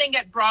announce something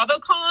at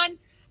BravoCon.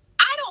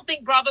 I don't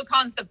think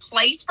BravoCon's the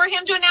place for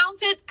him to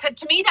announce it. 'Cause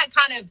to me,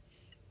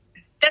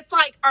 that's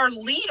like our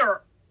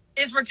leader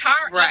is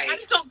retiring. Right. I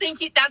just don't think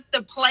that's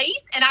the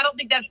place, and I don't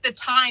think that's the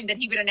time that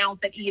he would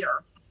announce it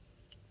either.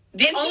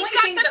 The only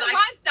thing he's got such a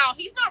lifestyle.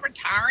 He's not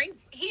retiring.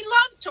 He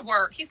loves to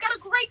work. He's got a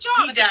great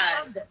job. He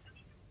does.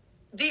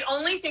 The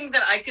only thing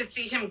that I could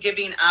see him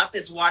giving up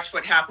is Watch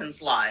What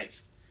Happens Live.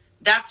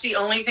 That's the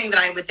only thing that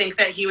I would think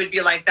that he would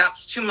be like,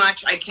 that's too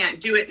much. I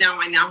can't do it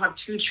now. I now have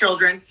 2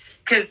 children.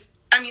 Because,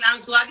 I mean, I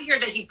was glad to hear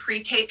that he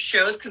pre-taped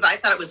shows because I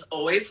thought it was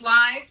always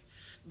live.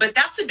 But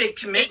that's a big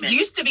commitment. It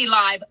used to be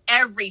live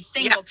every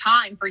single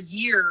time for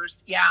years.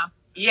 Yeah.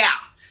 Yeah.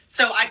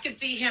 So I could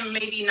see him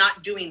maybe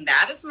not doing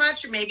that as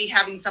much or maybe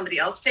having somebody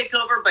else take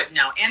over. But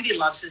no, Andy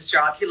loves his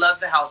job. He loves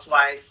the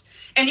housewives.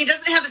 And he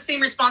doesn't have the same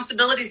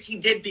responsibilities he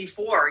did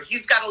before.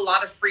 He's got a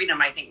lot of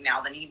freedom, I think,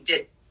 now than he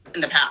did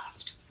in the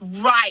past.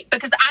 Right.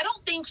 Because I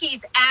don't think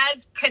he's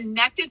as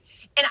connected.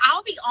 And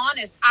I'll be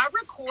honest, I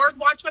record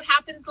Watch What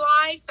Happens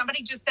Live.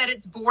 Somebody just said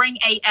it's boring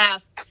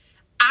AF.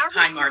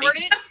 I record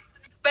it,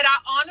 but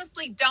I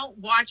honestly don't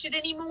watch it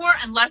anymore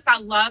unless I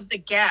love the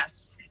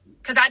guests.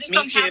 Because I just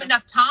don't have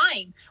enough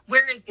time.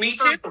 Whereas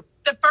for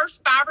the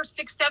first 5 or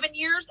 6, 7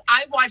 years,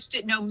 I watched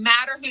it no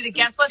matter who the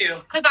guest was.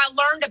 Because I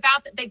learned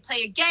about that they'd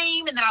play a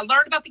game, and then I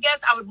learned about the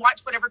guests. I would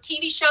watch whatever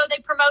TV show they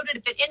promoted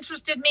if it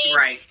interested me.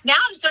 Right. Now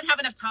I just don't have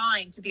enough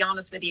time, to be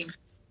honest with you.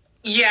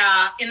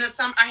 Yeah, in the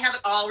summer I have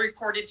it all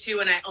recorded too,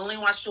 and I only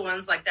watch the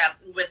ones like that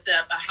with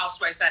the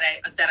housewives that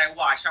I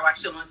watch. I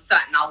watch them with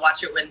Sutton. I'll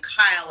watch it when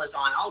Kyle is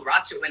on. I'll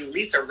watch it when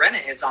Lisa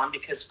Rinna is on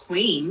because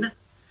Queen.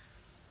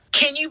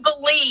 Can you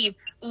believe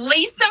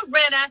Lisa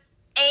Rinna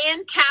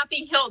and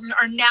Kathy Hilton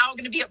are now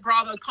going to be at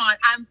BravoCon?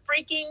 I'm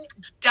freaking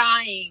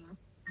dying.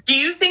 Do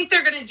you think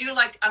they're going to do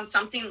like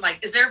something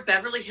like, is there a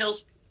Beverly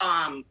Hills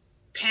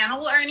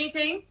panel or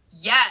anything?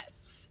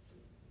 Yes.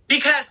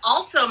 Because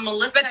also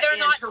Melissa But they're and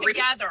not Teresa,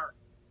 together.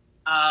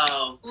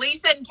 Oh.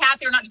 Lisa and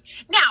Kathy are not.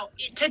 Now,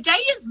 today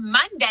is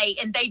Monday,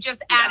 and they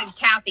just added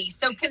Kathy.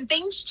 So can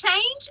things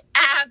change?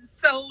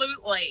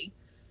 Absolutely.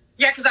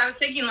 Yeah, because I was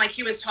thinking, like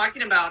he was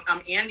talking about,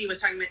 Andy was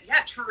talking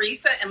about,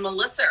 Teresa and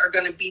Melissa are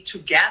going to be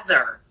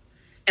together.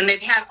 And they've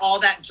had all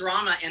that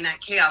drama and that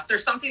chaos.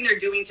 There's something they're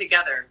doing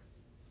together.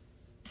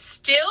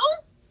 Still?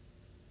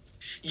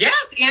 Yes,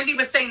 Andy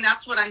was saying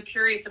that's what I'm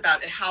curious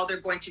about, how they're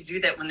going to do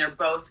that when they're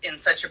both in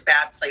such a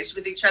bad place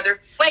with each other.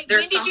 Wait,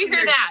 when did you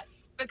hear that?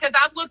 Because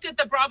I've looked at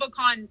the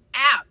BravoCon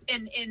app,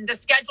 and in the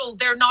schedule,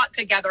 they're not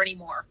together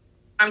anymore.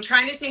 I'm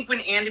trying to think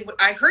when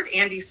I heard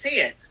Andy say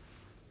it,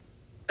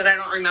 but I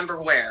don't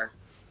remember where.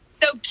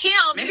 So Kim,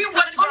 maybe it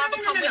wasn't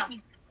BravoCon with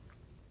me.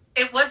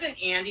 It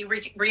wasn't Andy.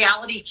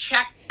 Reality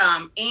Check,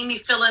 Amy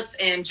Phillips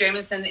and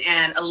Jameson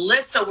and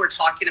Alyssa were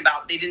talking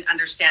about they didn't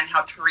understand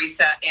how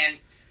Teresa and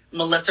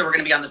Melissa were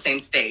going to be on the same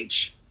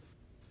stage.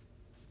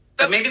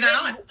 But maybe they're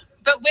not.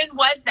 But when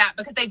was that?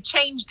 Because they've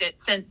changed it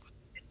since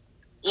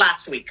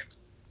last week.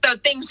 So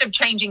things are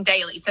changing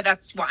daily. So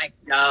that's why.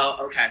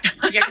 Oh, okay.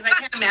 Yeah, because I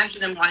can't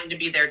imagine them wanting to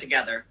be there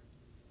together.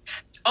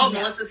 Oh,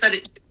 yes. Melissa said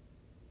it.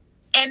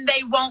 And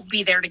they won't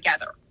be there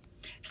together.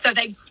 So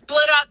they've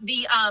split up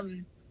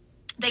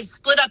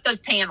those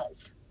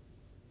panels.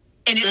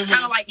 And it's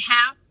kind of like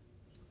half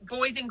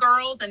boys and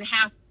girls and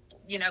half,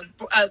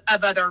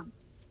 of other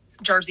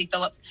Jersey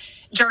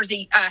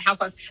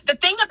housewives. The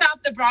thing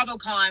about the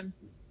BravoCon,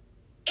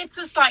 it's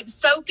just like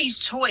Sophie's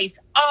Choice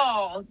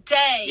all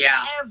day,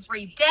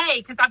 every day,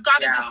 because I've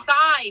got to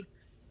decide,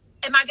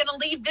 am I going to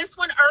leave this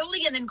one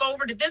early and then go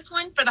over to this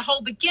one for the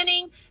whole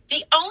beginning?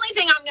 The only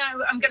thing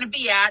I'm going to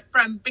be at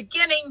from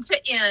beginning to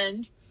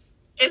end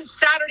is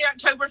Saturday,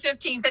 October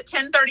 15th at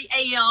 10:30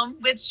 a.m.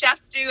 with Chef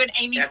Stu and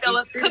Amy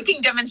Phillips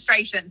cooking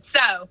demonstration.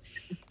 So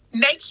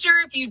make sure,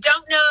 if you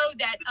don't know,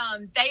 that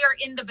they are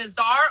in the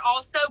bazaar,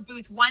 also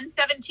booth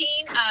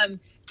 117,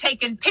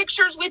 taking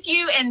pictures with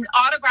you and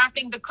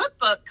autographing the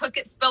cookbook, Cook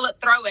It, Spill It,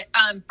 Throw It,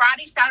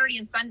 Friday, Saturday,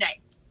 and Sunday.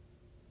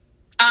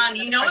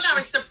 You know what? I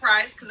was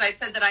surprised because I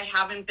said that I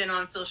haven't been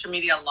on social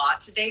media a lot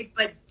today,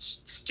 but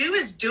Stu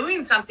is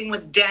doing something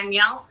with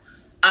Danielle.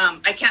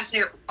 I can't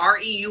say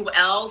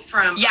Reul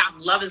from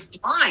Love is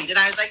Blind. And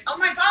I was like, oh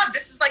my God,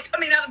 this is like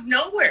coming out of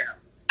nowhere.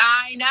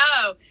 I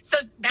know. So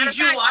did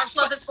you watch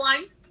Love is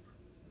Blind?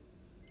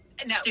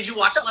 No. Did you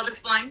watch Love is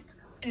Blind?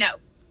 No.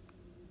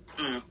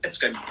 It's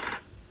good.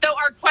 So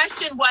our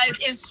question was,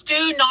 is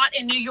Stu not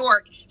in New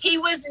York? He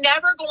was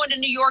never going to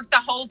New York the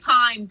whole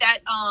time.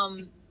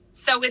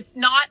 So it's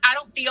not, I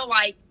don't feel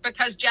like,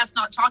 because Jeff's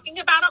not talking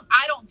about him,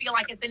 I don't feel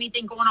like it's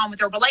anything going on with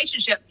their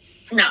relationship.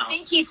 No. I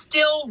think he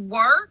still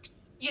works.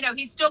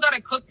 He's still got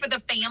to cook for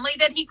the family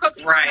that he cooks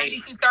for Monday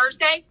through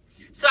Thursday.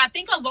 So I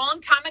think a long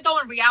time ago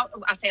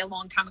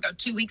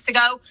 2 weeks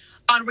ago,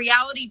 on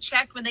Reality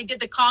Check, when they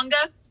did the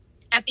conga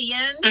at the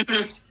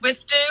end with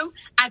Stu,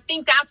 I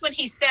think that's when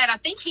he said, I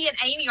think he and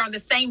Amy are on the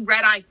same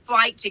red-eye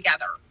flight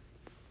together.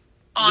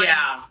 On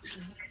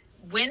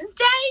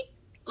Wednesday?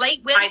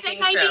 Late Wednesday,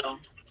 maybe? So.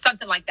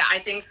 Something like that. I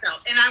think so.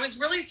 And I was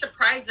really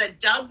surprised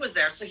that Doug was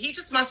there. So he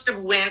just must have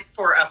went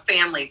for a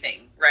family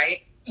thing,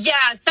 right? Yeah.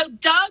 So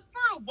Doug,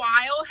 for a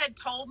while, had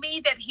told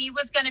me that he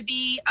was going to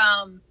be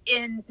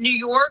in New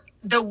York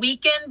the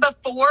weekend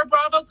before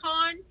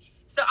BravoCon.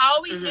 So I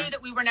always knew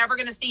that we were never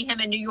going to see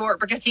him in New York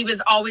because he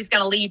was always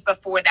going to leave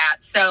before that.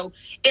 So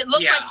it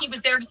looked like he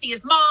was there to see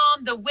his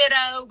mom, the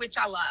widow, which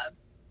I love.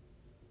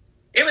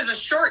 It was a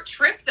short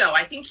trip, though.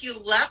 I think you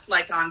left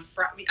like on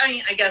Friday. I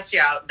mean, I guess,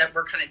 that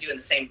we're kind of doing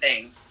the same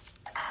thing.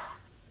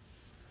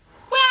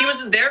 Well, he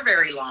wasn't there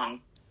very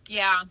long.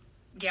 Yeah.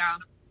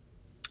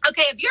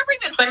 Okay, have you ever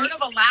even heard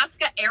of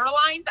Alaska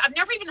Airlines? I've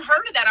never even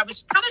heard of that. I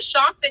was kind of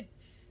shocked that.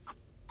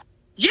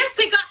 Yes,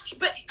 they got,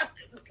 but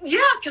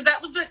because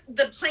that was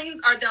the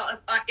planes are the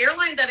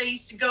airline that I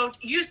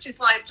used to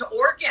fly up to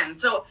Oregon.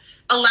 So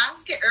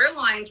Alaska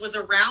Airlines was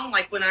around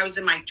like when I was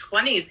in my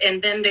 20s,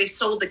 and then they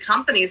sold the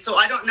company. So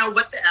I don't know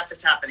what the F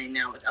is happening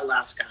now with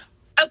Alaska.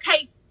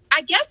 Okay,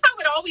 I guess I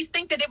would always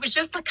think that it was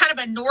just a kind of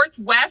a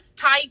Northwest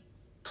type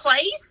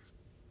place.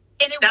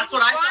 And that's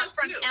what I thought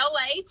from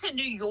LA to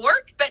New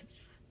York, but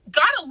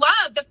gotta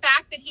love the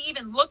fact that he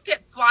even looked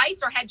at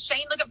flights or had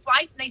Shane look at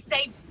flights and they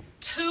saved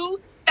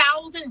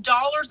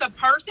 $2,000 a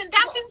person.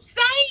 That's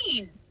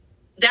insane.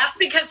 That's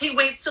because he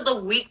waits till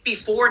the week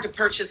before to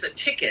purchase a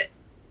ticket.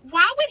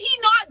 Why would he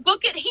not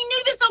book it? He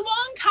knew this a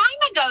long time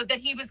ago that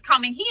he was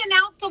coming. He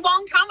announced a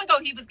long time ago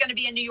he was going to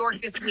be in New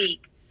York this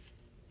week.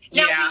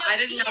 Now, I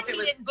didn't know if it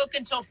was. He didn't book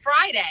until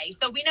Friday,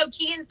 so we know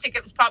Kian's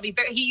ticket was probably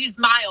he used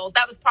miles.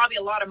 That was probably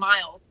a lot of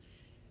miles.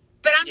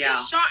 But I'm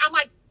just shocked. I'm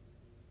like,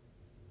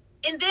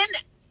 and then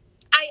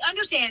I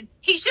understand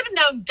he should have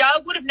known.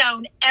 Doug would have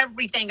known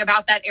everything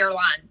about that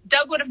airline.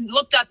 Doug would have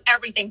looked up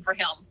everything for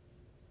him.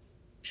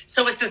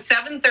 So it's a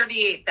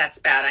 7:38. That's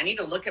bad. I need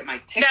to look at my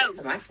tickets.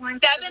 No, Am I flying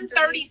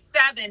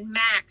 7:37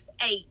 max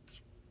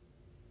 8.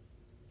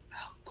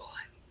 Oh God!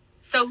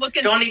 So look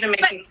at Don't even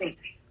make me think.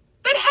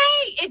 But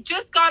hey, it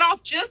just got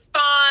off just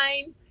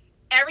fine.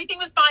 Everything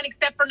was fine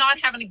except for not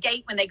having a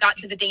gate when they got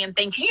to the damn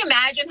thing. Can you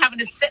imagine having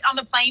to sit on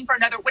the plane for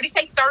another, what do you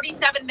say,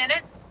 37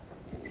 minutes?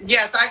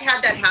 Yes, I've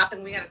had that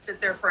happen. We had to sit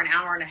there for an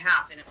hour and a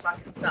half, and it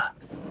fucking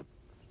sucks.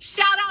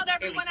 Shout out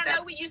everyone. I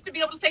know we used to be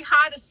able to say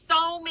hi to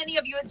so many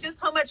of you. It's just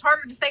so much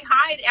harder to say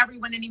hi to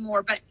everyone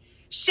anymore. But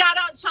shout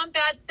out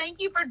Chumpettes. Thank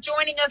you for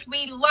joining us.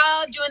 We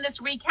love doing this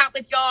recap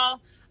with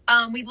y'all.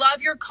 We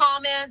love your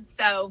comments.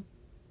 So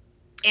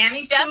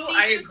Annie, Jeff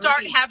needs to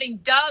start having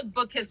Doug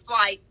book his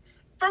flights.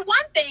 For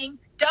one thing,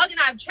 Doug and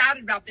I have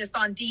chatted about this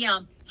on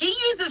DM. He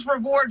uses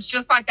rewards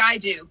just like I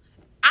do.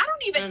 I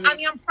don't even, I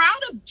mean, I'm proud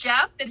of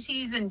Jeff that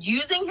he's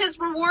using his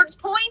rewards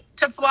points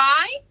to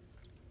fly.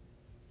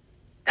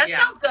 That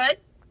sounds good.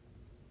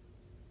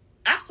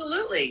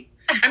 Absolutely.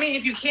 I mean,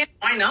 if you can't,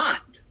 why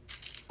not?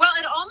 Well,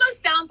 it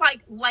almost sounds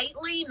like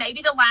lately,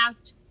 maybe the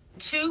last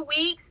 2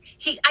 weeks,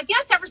 I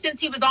guess ever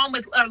since he was on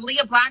with,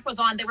 Lea Black was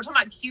on, they were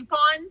talking about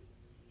coupons.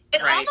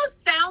 It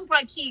almost sounds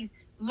like he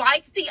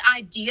likes the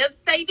idea of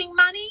saving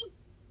money.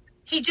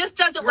 He just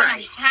doesn't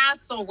want to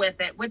hassle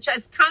with it, which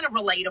is kind of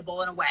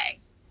relatable in a way.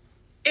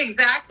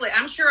 Exactly.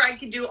 I'm sure I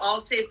could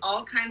save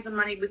all kinds of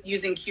money with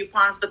using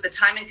coupons, but the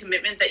time and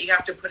commitment that you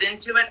have to put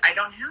into it, I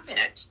don't have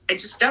it. I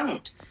just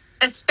don't.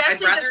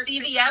 Especially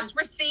the CVS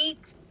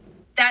receipt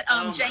that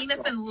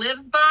Jameson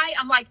lives by.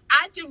 I'm like,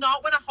 I do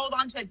not want to hold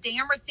on to a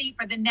damn receipt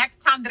for the next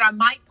time that I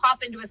might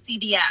pop into a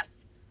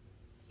CVS.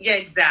 Yeah,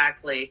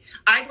 exactly.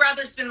 I'd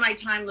rather spend my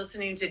time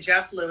listening to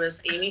Jeff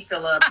Lewis, Amy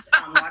Phillips,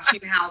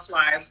 watching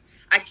Housewives.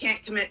 I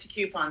can't commit to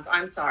coupons.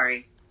 I'm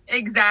sorry.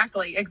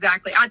 Exactly.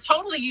 I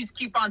totally used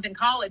coupons in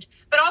college,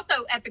 but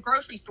also at the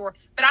grocery store.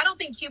 But I don't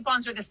think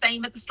coupons are the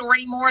same at the store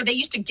anymore. They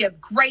used to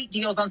give great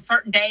deals on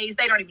certain days.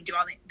 They don't even do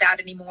all that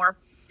anymore.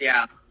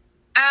 Yeah.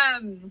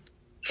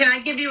 Can I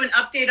give you an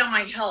update on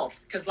my health?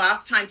 Because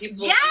last time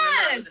people...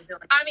 Yes!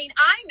 I mean,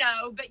 I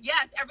know, but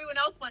yes, everyone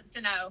else wants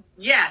to know.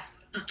 Yes.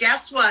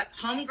 Guess what?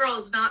 Homegirl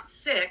is not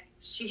sick.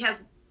 She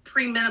has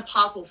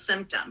premenopausal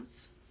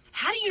symptoms.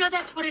 How do you know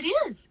that's what it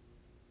is?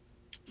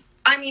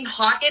 I mean,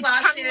 hot flashes.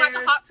 It's coming like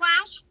a hot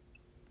flash?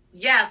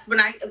 Yes,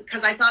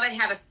 because I thought I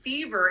had a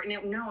fever, and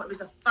it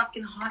was a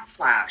fucking hot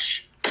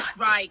flash.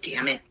 Right.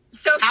 Damn it.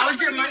 So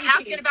how's your money piece?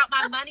 Asking about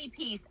my money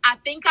piece. I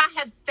think I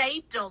have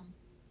saved them.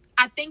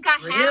 I think I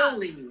have.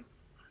 Really?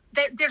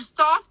 They're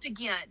soft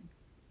again.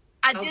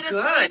 I did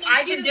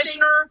a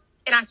conditioner,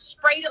 and I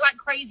sprayed it like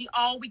crazy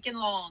all weekend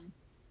long.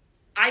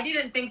 I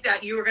didn't think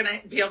that you were going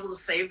to be able to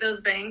save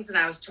those bangs, and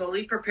I was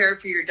totally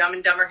prepared for your Dumb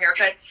and Dumber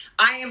haircut.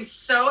 I am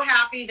so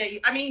happy that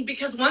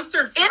because once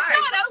they're fried... It's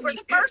not over.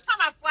 The first time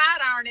I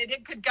flat ironed it,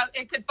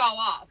 it could fall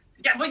off.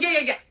 Yeah, well,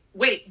 yeah.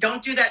 Wait,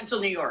 don't do that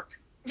until New York.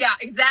 Yeah,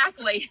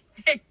 exactly.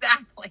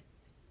 Exactly.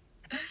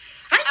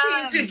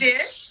 Hi, Team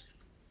Sudish.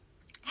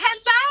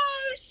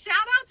 Hello. Shout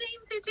out to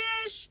Team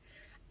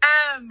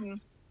Sudish.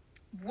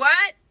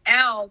 What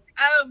else?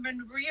 Oh,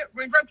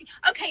 Monroe.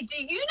 Okay, do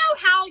you know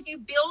how you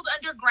build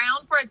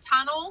underground for a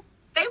tunnel?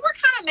 They were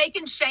kind of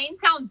making Shane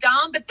sound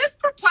dumb, but this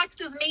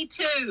perplexes me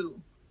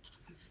too.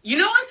 You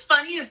know what's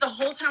funny is the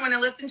whole time when I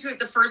listened to it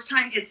the first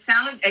time,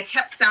 it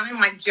kept sounding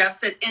like Jeff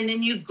said, and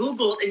then you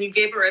Googled and you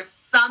gave her a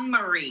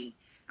summary.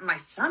 And my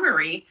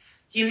summary,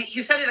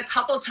 he said it a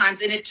couple of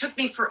times, and it took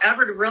me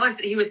forever to realize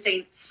that he was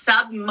saying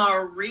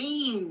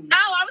submarine.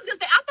 Oh, I was going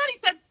to say, I thought he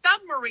said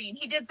submarine.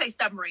 He did say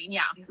submarine,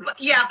 yeah.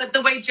 Yeah, but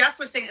the way Jeff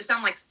was saying it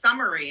sounded like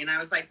summary, and I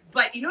was like,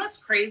 but you know what's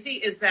crazy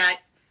is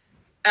that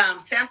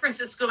San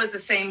Francisco is the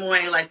same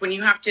way. Like when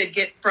you have to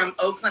get from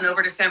Oakland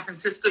over to San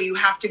Francisco, you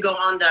have to go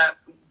on the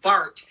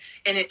BART,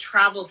 and it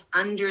travels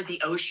under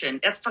the ocean.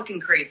 That's fucking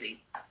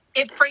crazy.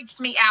 It freaks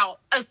me out.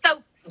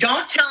 So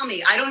don't tell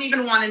me. I don't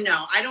even want to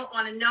know. I don't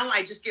want to know.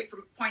 I just get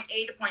from point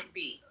A to point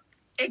B.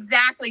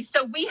 Exactly.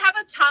 So we have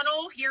a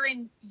tunnel here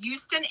in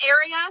Houston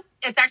area.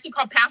 It's actually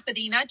called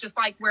Pasadena, just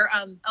like where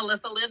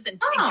Alyssa lives in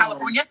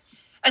California.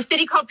 A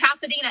city called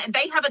Pasadena, and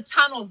they have a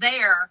tunnel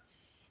there.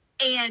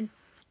 And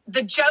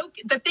the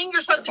thing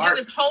you're supposed to do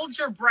is hold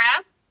your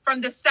breath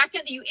from the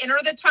second that you enter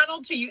the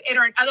tunnel till you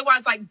enter it.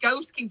 Otherwise, like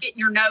ghosts can get in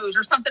your nose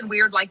or something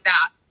weird like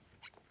that.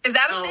 Is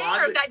that a thing,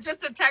 or is that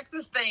just a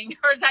Texas thing?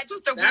 Or is that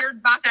just a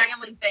weird my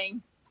family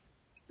thing?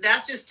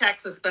 That's just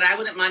Texas, but I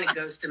wouldn't mind a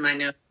ghost in my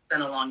nose. It's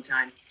been a long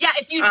time. Yeah,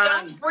 if you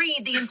don't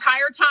breathe the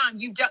entire time,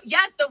 you don't.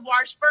 Yes, the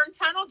Washburn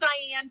Tunnel,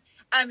 Diane.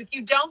 If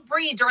you don't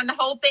breathe during the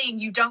whole thing,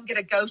 you don't get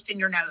a ghost in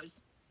your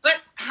nose.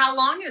 But how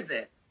long is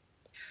it?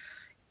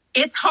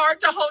 It's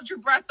hard to hold your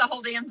breath the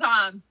whole damn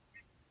time.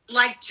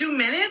 Like 2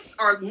 minutes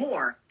or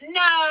more?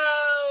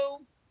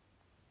 No.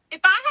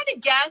 If I had to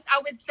guess,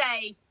 I would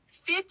say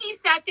 50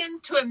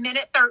 seconds to a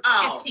minute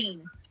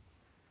 15.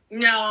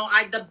 No,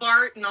 the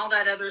BART and all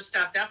that other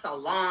stuff, that's a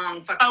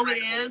long fucking Oh, it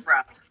is?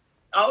 breath.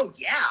 Oh,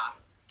 yeah.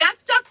 That's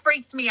stuff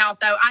freaks me out,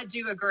 though. I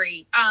do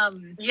agree.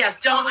 Yes,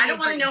 I don't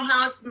want to know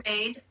how it's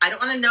made. I don't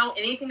want to know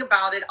anything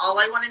about it. All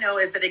I want to know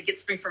is that it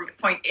gets me from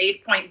point A to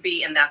point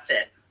B, and that's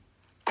it.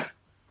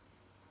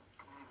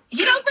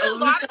 You know, but a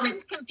lot of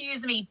things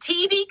confuse me.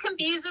 TV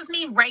confuses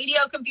me.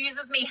 Radio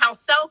confuses me. How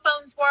cell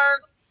phones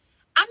work.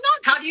 I'm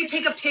not. How do you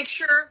take a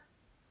picture?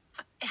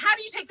 How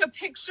do you take a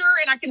picture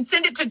and I can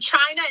send it to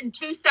China in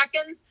 2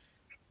 seconds?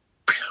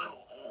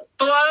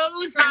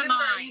 Blows my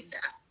mind.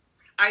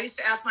 I used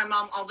to ask my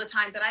mom all the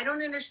time, but I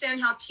don't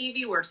understand how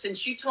TV works. And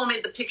she told me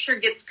the picture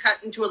gets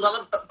cut into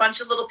a bunch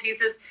of little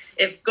pieces.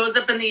 It goes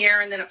up in the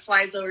air and then it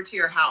flies over to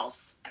your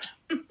house.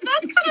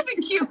 That's kind of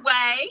a cute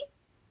way.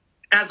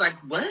 I was like,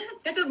 what?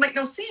 That doesn't make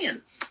no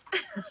sense.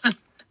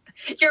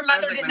 Your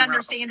mother didn't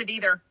understand it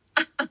either.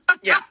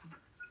 Yeah.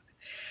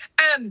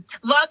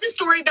 Love the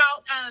story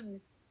about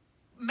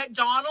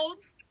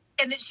McDonald's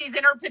and that she's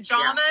in her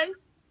pajamas. Yeah.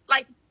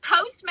 Like,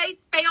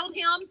 Postmates failed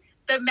him.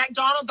 The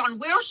McDonald's on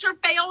Wilshire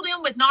failed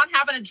him with not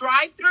having a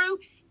drive-through.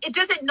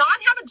 Does it not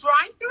have a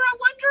drive-through, I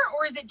wonder,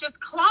 or is it just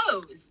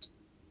closed?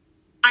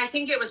 I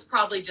think it was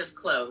probably just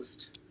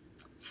closed.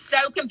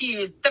 So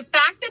confused. The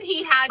fact that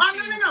he had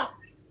No.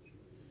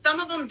 Some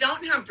of them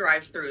don't have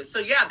drive-throughs. So,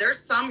 yeah, there's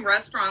some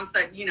restaurants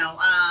that,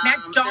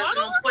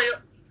 McDonald's?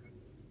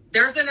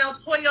 There's an El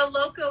Pollo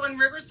Loco in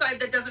Riverside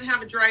that doesn't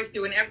have a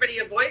drive-through, and everybody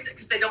avoids it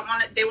because they don't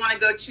want it. They want to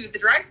go to the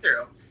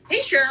drive-through. Hey,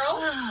 Cheryl.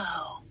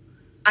 Oh.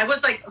 I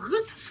was like,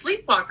 who's the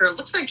sleepwalker? It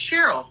looks like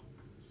Cheryl.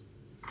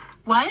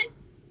 What?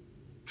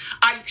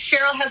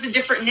 Cheryl has a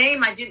different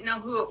name. I didn't know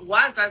who it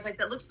was. I was like,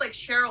 that looks like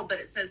Cheryl, but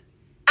it says...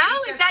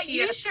 Oh, is that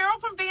you, Cheryl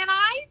from Van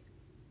Nuys?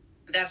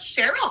 That's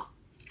Cheryl.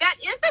 That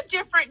is a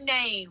different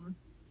name.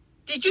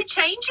 Did you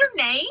change your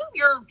name,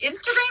 your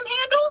Instagram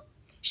handle?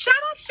 Shout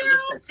out,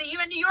 Cheryl. See you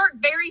in New York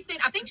very soon.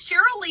 I think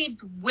Cheryl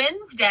leaves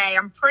Wednesday,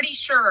 I'm pretty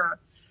sure.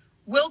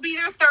 We'll be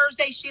there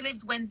Thursday. She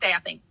leaves Wednesday, I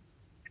think.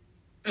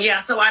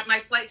 Yeah, so my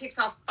flight takes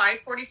off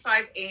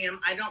 5:45 a.m.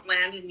 I don't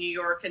land in New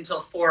York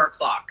until 4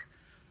 o'clock.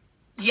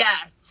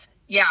 Yes.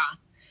 Yeah.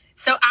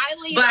 So I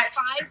leave at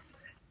 5.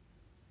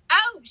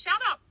 Oh,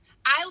 shout out.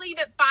 I leave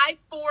at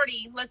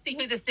 5:40. Let's see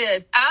who this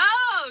is.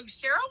 Oh,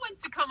 Cheryl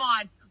wants to come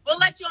on. We'll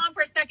let you on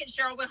for a second,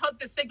 Cheryl. We hope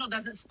the signal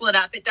doesn't split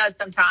up. It does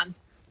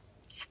sometimes.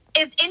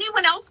 Is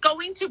anyone else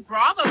going to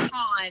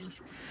BravoCon?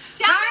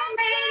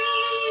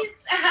 Hi,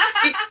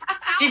 ladies.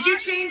 Did you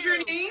change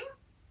your name?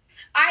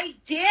 I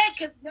did,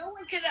 because no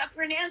one could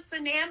pronounce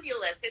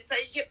somnambulous. It's a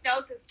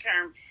hypnosis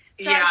term.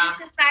 So I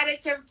just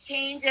decided to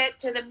change it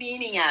to the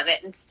meaning of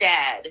it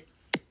instead.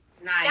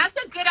 Nice.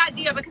 That's a good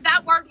idea, because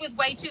that word was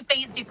way too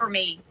fancy for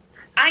me.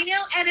 I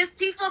know, and it's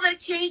people that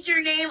change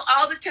your name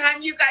all the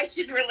time. You guys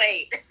should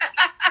relate.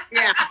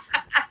 Yeah.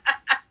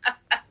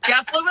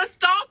 Jeff Lewis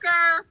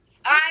Stalker.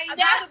 I know.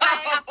 By the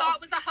way, I thought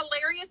it was a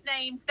hilarious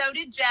name. So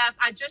did Jeff.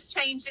 I just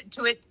changed it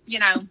to it,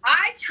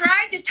 I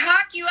tried to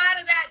talk you out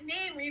of that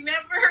name,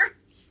 remember?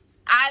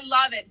 I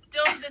love it.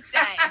 Still to this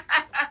day.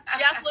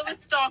 Jeff Lewis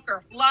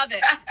Stalker. Love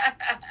it.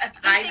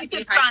 I think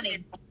it's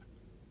funny.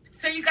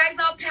 So you guys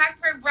all packed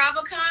for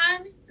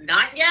BravoCon?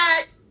 Not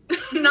yet.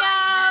 No.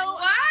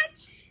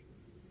 What?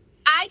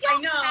 I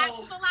don't pack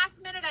to the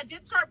last minute. I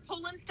did start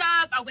pulling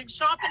stuff. I went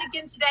shopping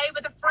again today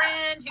with a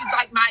friend who's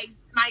like my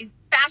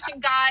fashion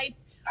guide.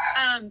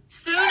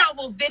 Soon I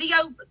will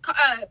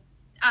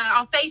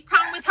I'll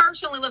FaceTime with her.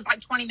 She only lives like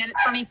 20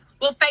 minutes from me.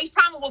 We'll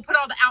FaceTime and we'll put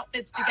all the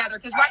outfits together.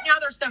 Because right now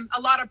there's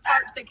a lot of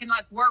parts that can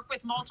like work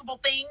with multiple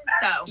things.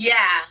 So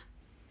yeah.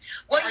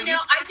 Well, I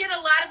did a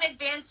lot of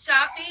advanced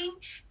shopping,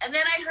 and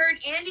then I heard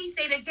Andy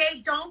say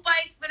today, don't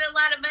spend a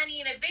lot of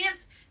money in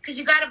advance because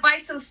you got to buy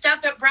some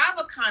stuff at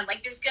BravoCon.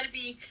 Like there's going to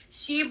be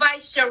She by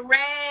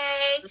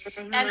Sheree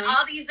and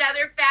all these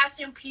other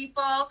fashion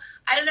people.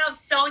 I don't know if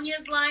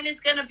Sonia's line is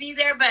going to be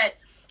there, but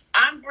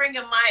I'm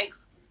bringing my,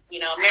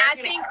 American I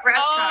think Express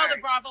all card.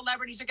 the Bravo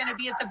celebrities are going to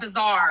be at the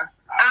bazaar.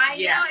 I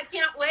know. I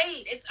can't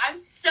wait. I'm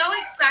so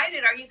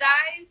excited. Are you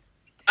guys?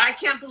 I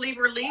can't believe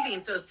we're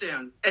leaving so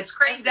soon. It's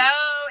crazy. So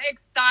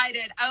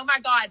excited. Oh my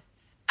God.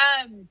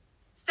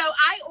 So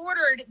I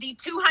ordered the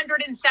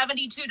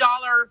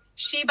 $272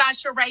 She by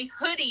Sheree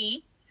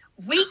hoodie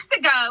weeks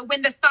ago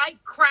when the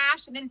site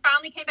crashed and then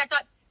finally came back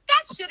up.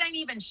 That shit ain't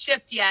even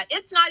shipped yet.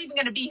 It's not even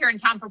going to be here in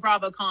time for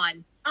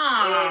BravoCon.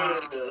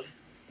 Oh.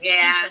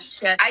 Yeah.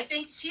 Shit. I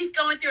think she's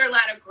going through a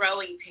lot of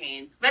growing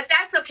pains, but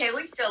that's okay.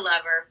 We still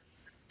love her.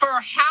 For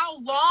how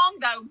long,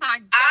 though? My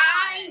God.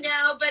 I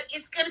know, but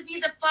it's going to be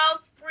the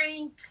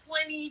fall-spring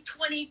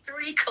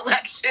 2023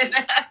 collection.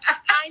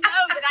 I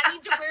know, but I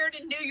need to wear it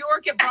in New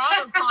York at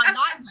BravoCon,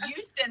 not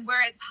Houston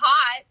where it's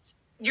hot.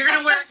 You're going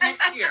to wear it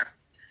next year.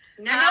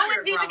 No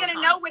one's even going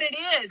to know what it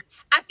is.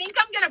 I think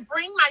I'm going to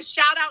bring my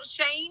Shout Out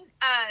Shane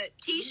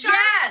t-shirt.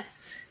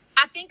 Yes.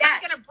 I think I'm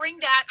going to bring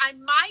that. I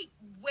might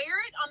wear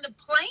it on the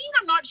plane.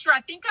 I'm not sure.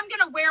 I think I'm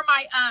going to wear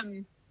my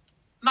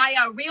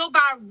Real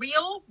by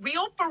Real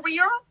for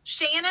Real,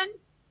 Shannon,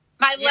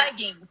 my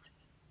leggings.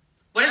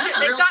 What is it,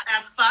 real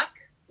as fuck?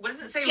 What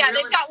does it say? Yeah,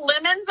 real they've got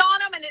lemons on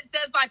them, and it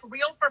says, like,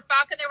 real for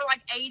fuck, and they were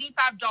like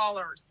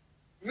 $85.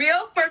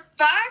 Real for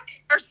fuck?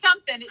 Or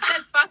something. It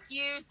says fuck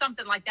you,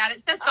 something like that.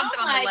 It says something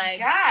on the leg.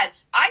 Oh my God.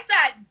 I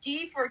thought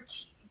T for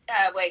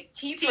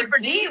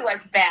D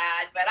was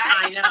bad, but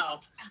I know.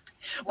 Wow.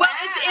 Well,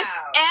 it's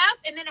F,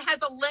 and then it has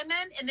a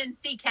lemon, and then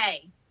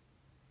CK.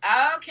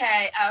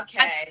 Okay.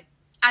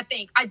 I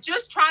think. I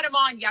just tried them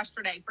on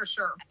yesterday, for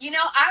sure. You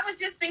know, I was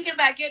just thinking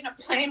about getting a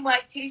plain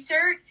white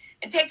t-shirt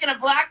and taking a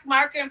black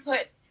marker and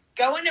put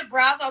going to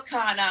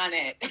BravoCon on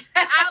it.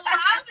 I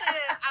love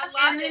it.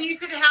 And then you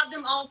could have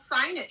them all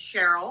sign it,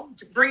 Cheryl.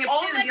 To bring a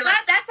Oh pin my and be God,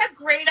 like, that's a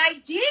great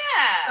idea.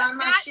 sign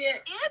my That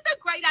shit. is a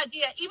great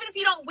idea. Even if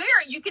you don't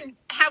wear it, you can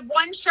have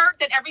one shirt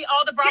that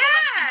all the Bravo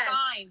Yes. can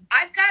sign.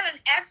 I've got an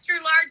extra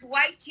large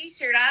white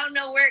t-shirt. I don't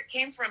know where it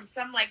came from.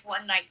 Some like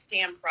one night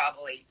stand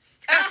probably.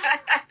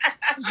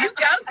 You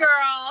go,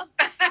 girl.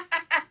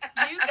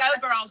 You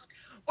go, girl.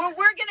 Well,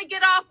 we're going to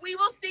get off. We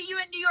will see you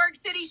in New York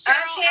City,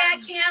 Cheryl. Okay, I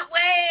can't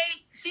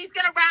wait. She's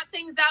going to wrap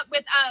things up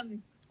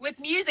with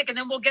music, and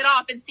then we'll get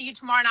off and see you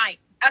tomorrow night.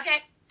 Okay,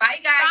 bye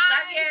guys. Bye.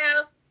 Love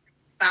you.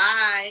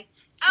 Bye.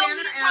 Oh, Tanner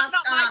we didn't asked,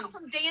 talk about Michael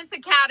from Dance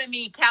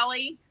Academy,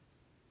 Kelly.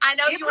 I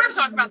know you want to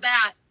talk about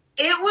that.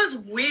 It was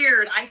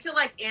weird. I feel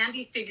like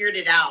Andy figured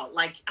it out.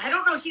 Like, I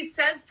don't know. He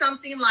said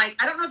something like,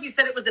 I don't know if he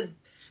said it was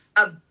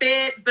a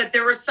bit, but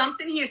there was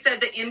something he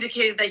said that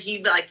indicated that he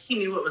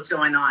knew what was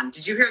going on.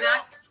 Did you hear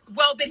that?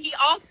 Well, but he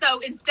also,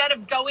 instead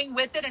of going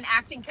with it and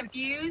acting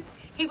confused,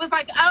 he was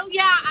like, oh,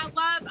 yeah, I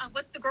love,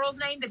 what's the girl's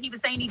name that he was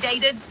saying he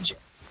dated?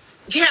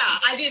 Yeah,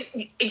 I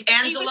didn't.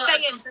 Angela. He was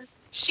saying,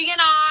 she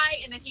and I,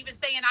 and then he was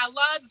saying, I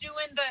love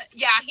doing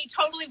he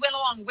totally went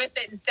along with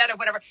it instead of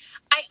whatever.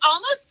 I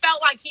almost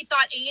felt like he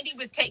thought Andy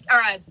was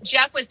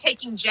Jeff was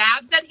taking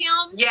jabs at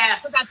him.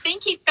 Yes. Because I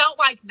think he felt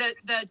like the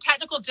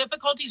technical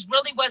difficulties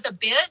really was a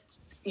bit.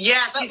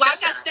 Yes. But like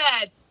I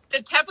said,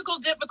 the technical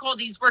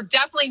difficulties were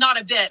definitely not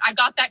a bit. I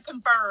got that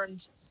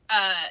confirmed.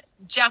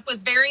 Jeff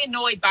was very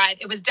annoyed by it.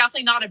 It was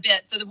definitely not a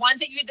bit. So the ones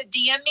that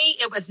DM me,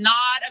 it was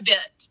not a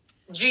bit.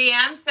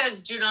 Jeanne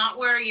says, do not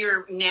wear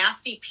your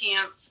nasty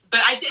pants.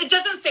 But it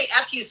doesn't say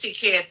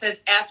F-U-C-K. It says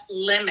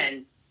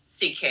F-lemon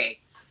C-K.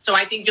 So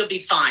I think you'll be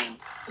fine.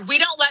 We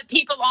don't let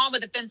people on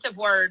with offensive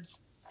words.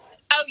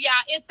 Oh, yeah.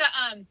 It's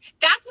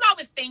that's what I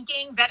was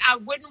thinking, that I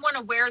wouldn't want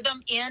to wear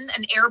them in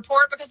an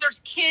airport because there's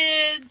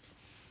kids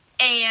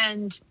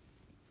and,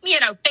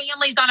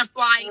 families on a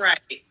flight. Right.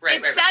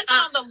 It says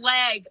on the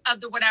leg of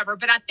the whatever,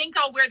 but I think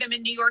I'll wear them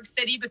in New York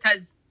City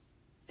because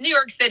New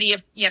York City,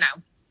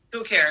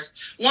 who cares?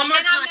 One more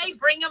and time. I may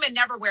bring them and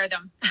never wear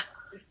them.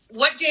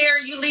 What day are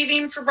you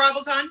leaving for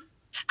BravoCon?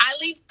 I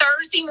leave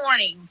Thursday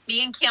morning,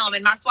 me and Kim,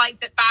 and my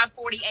flight's at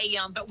 5:40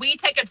 a.m. But we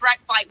take a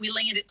direct flight. We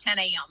land at 10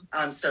 a.m.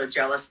 I'm so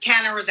jealous.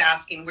 Tanner was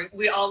asking.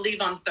 We all leave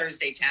on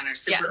Thursday, Tanner,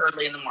 super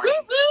early in the morning.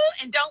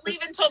 Woo-hoo, and don't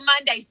leave until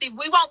Monday. See,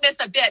 we won't miss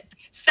a bit.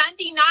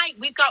 Sunday night,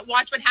 we've got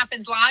Watch What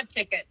Happens live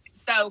tickets.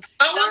 So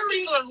some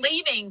people are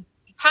leaving.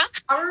 Huh?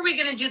 How are we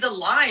going to do the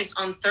lives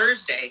on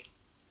Thursday?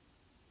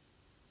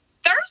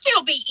 Thursday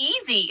will be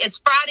easy. It's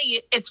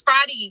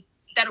Friday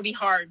that'll be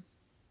hard.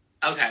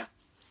 Okay.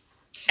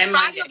 And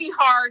Friday will be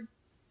hard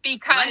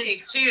because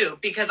Monday too,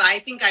 because I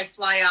think I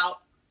fly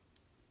out.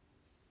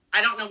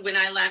 I don't know when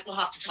I land. We'll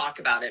have to talk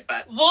about it,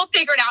 but we'll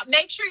figure it out.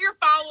 Make sure you're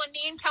following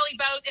me and Kelly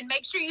both, and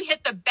make sure you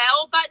hit the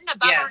bell button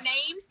above our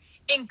names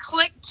and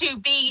click to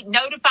be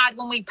notified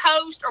when we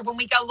post or when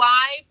we go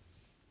live.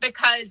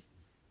 Because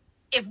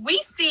if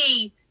we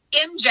see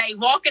MJ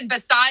walking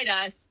beside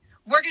us,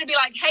 we're going to be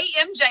like, hey,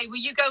 MJ, will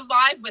you go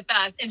live with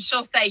us? And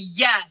she'll say,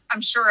 yes,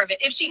 I'm sure of it,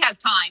 if she has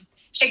time.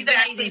 She's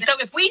amazing. So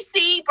if we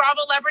see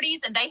Bravo celebrities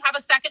and they have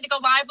a second to go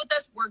live with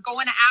us, we're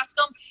going to ask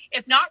them.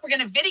 If not, we're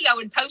going to video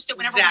and post it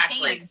whenever we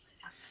can.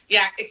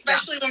 Yeah,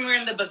 especially when we're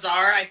in the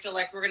bazaar, I feel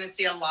like we're going to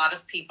see a lot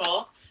of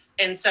people.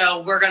 And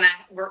so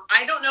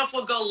I don't know if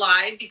we'll go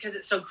live because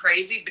it's so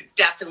crazy, but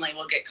definitely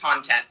we'll get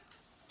content.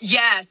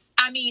 Yes.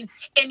 I mean,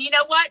 and you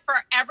know what? For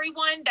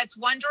everyone that's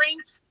wondering,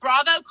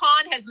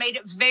 BravoCon has made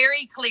it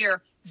very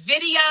clear.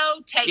 Video,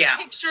 take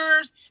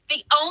pictures.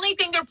 The only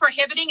thing they're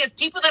prohibiting is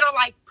people that are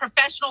like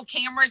professional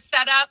cameras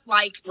set up,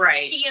 like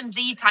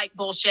TMZ type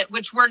bullshit,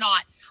 which we're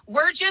not.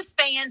 We're just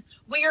fans.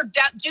 We are.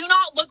 Do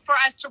not look for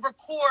us to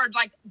record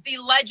like the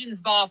Legends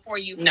Ball for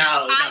you. No,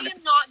 I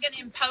am not going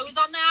to impose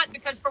on that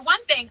because, for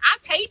one thing, I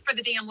paid for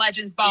the damn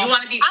Legends Ball. You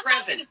want to be present. I'm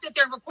not going to sit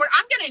there and record.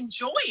 I'm going to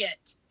enjoy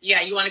it.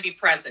 Yeah, you want to be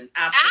present.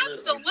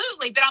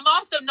 Absolutely. But I'm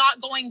also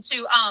not going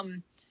to.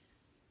 I'm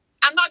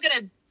not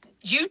going to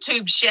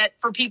YouTube shit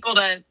for people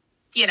to,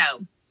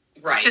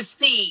 to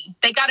see.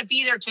 They got to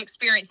be there to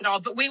experience it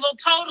all. But we will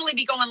totally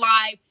be going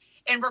live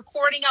and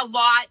recording a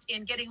lot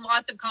and getting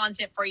lots of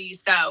content for you.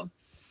 So,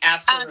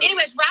 absolutely.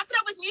 Anyways, wrap it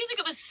up with music.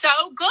 It was so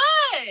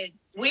good.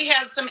 We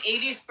had some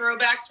 80s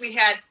throwbacks. We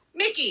had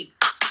Mickey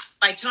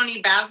by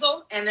Tony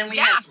Basil. And then we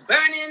had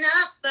Burning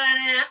Up,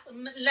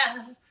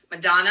 Love,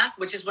 Madonna,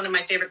 which is one of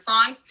my favorite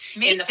songs.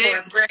 Me in the too.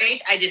 4th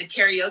grade. I did a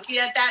karaoke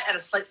at a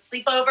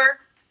sleepover.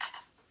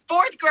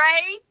 4th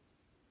grade?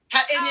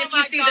 And if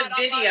you see the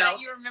video,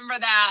 you remember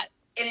that.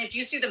 And if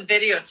you see the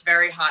video, it's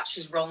very hot.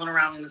 She's rolling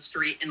around in the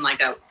street in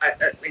like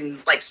in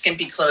like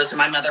skimpy clothes, and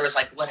my mother was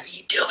like, "What are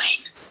you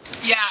doing?"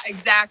 Yeah,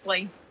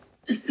 exactly.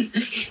 Love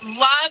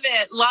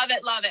it, love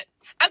it, love it.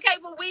 Okay,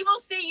 well, we will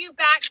see you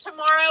back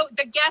tomorrow.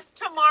 The guest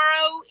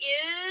tomorrow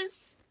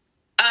is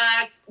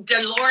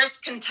Dolores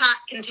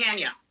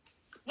Catania,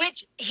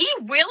 which he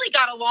really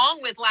got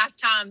along with last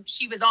time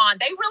she was on.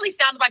 They really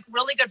sounded like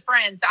really good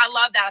friends. I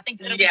love that. I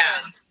think it'll be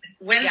good.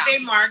 Wednesday,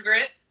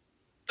 Margaret.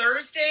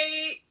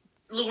 Thursday,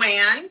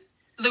 Luann.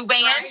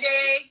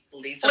 Friday,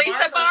 Lisa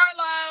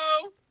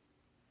Barlow.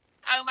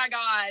 Oh, my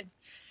God.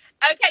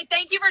 Okay,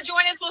 thank you for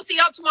joining us. We'll see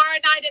y'all tomorrow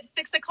night at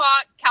 6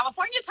 o'clock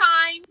California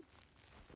time.